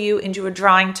will enter you into a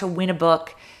drawing to win a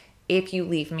book if you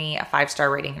leave me a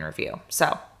 5-star rating and review.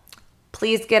 So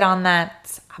please get on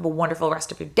that. Have a wonderful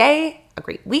rest of your day, a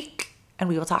great week, and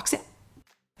we will talk soon.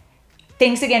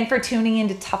 Thanks again for tuning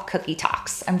into Tough Cookie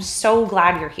Talks. I'm so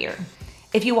glad you're here.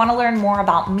 If you want to learn more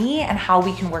about me and how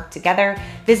we can work together,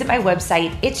 visit my website,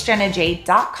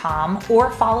 itsjennaj.com,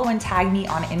 or follow and tag me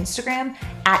on Instagram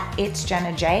at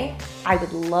itsjennaj. I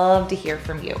would love to hear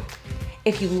from you.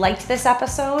 If you liked this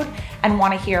episode and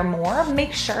want to hear more,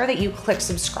 make sure that you click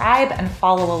subscribe and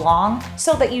follow along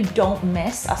so that you don't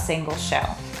miss a single show.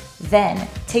 Then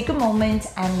take a moment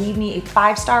and leave me a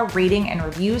 5-star rating and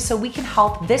review so we can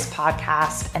help this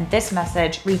podcast and this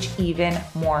message reach even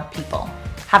more people.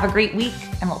 Have a great week,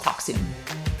 and we'll talk soon.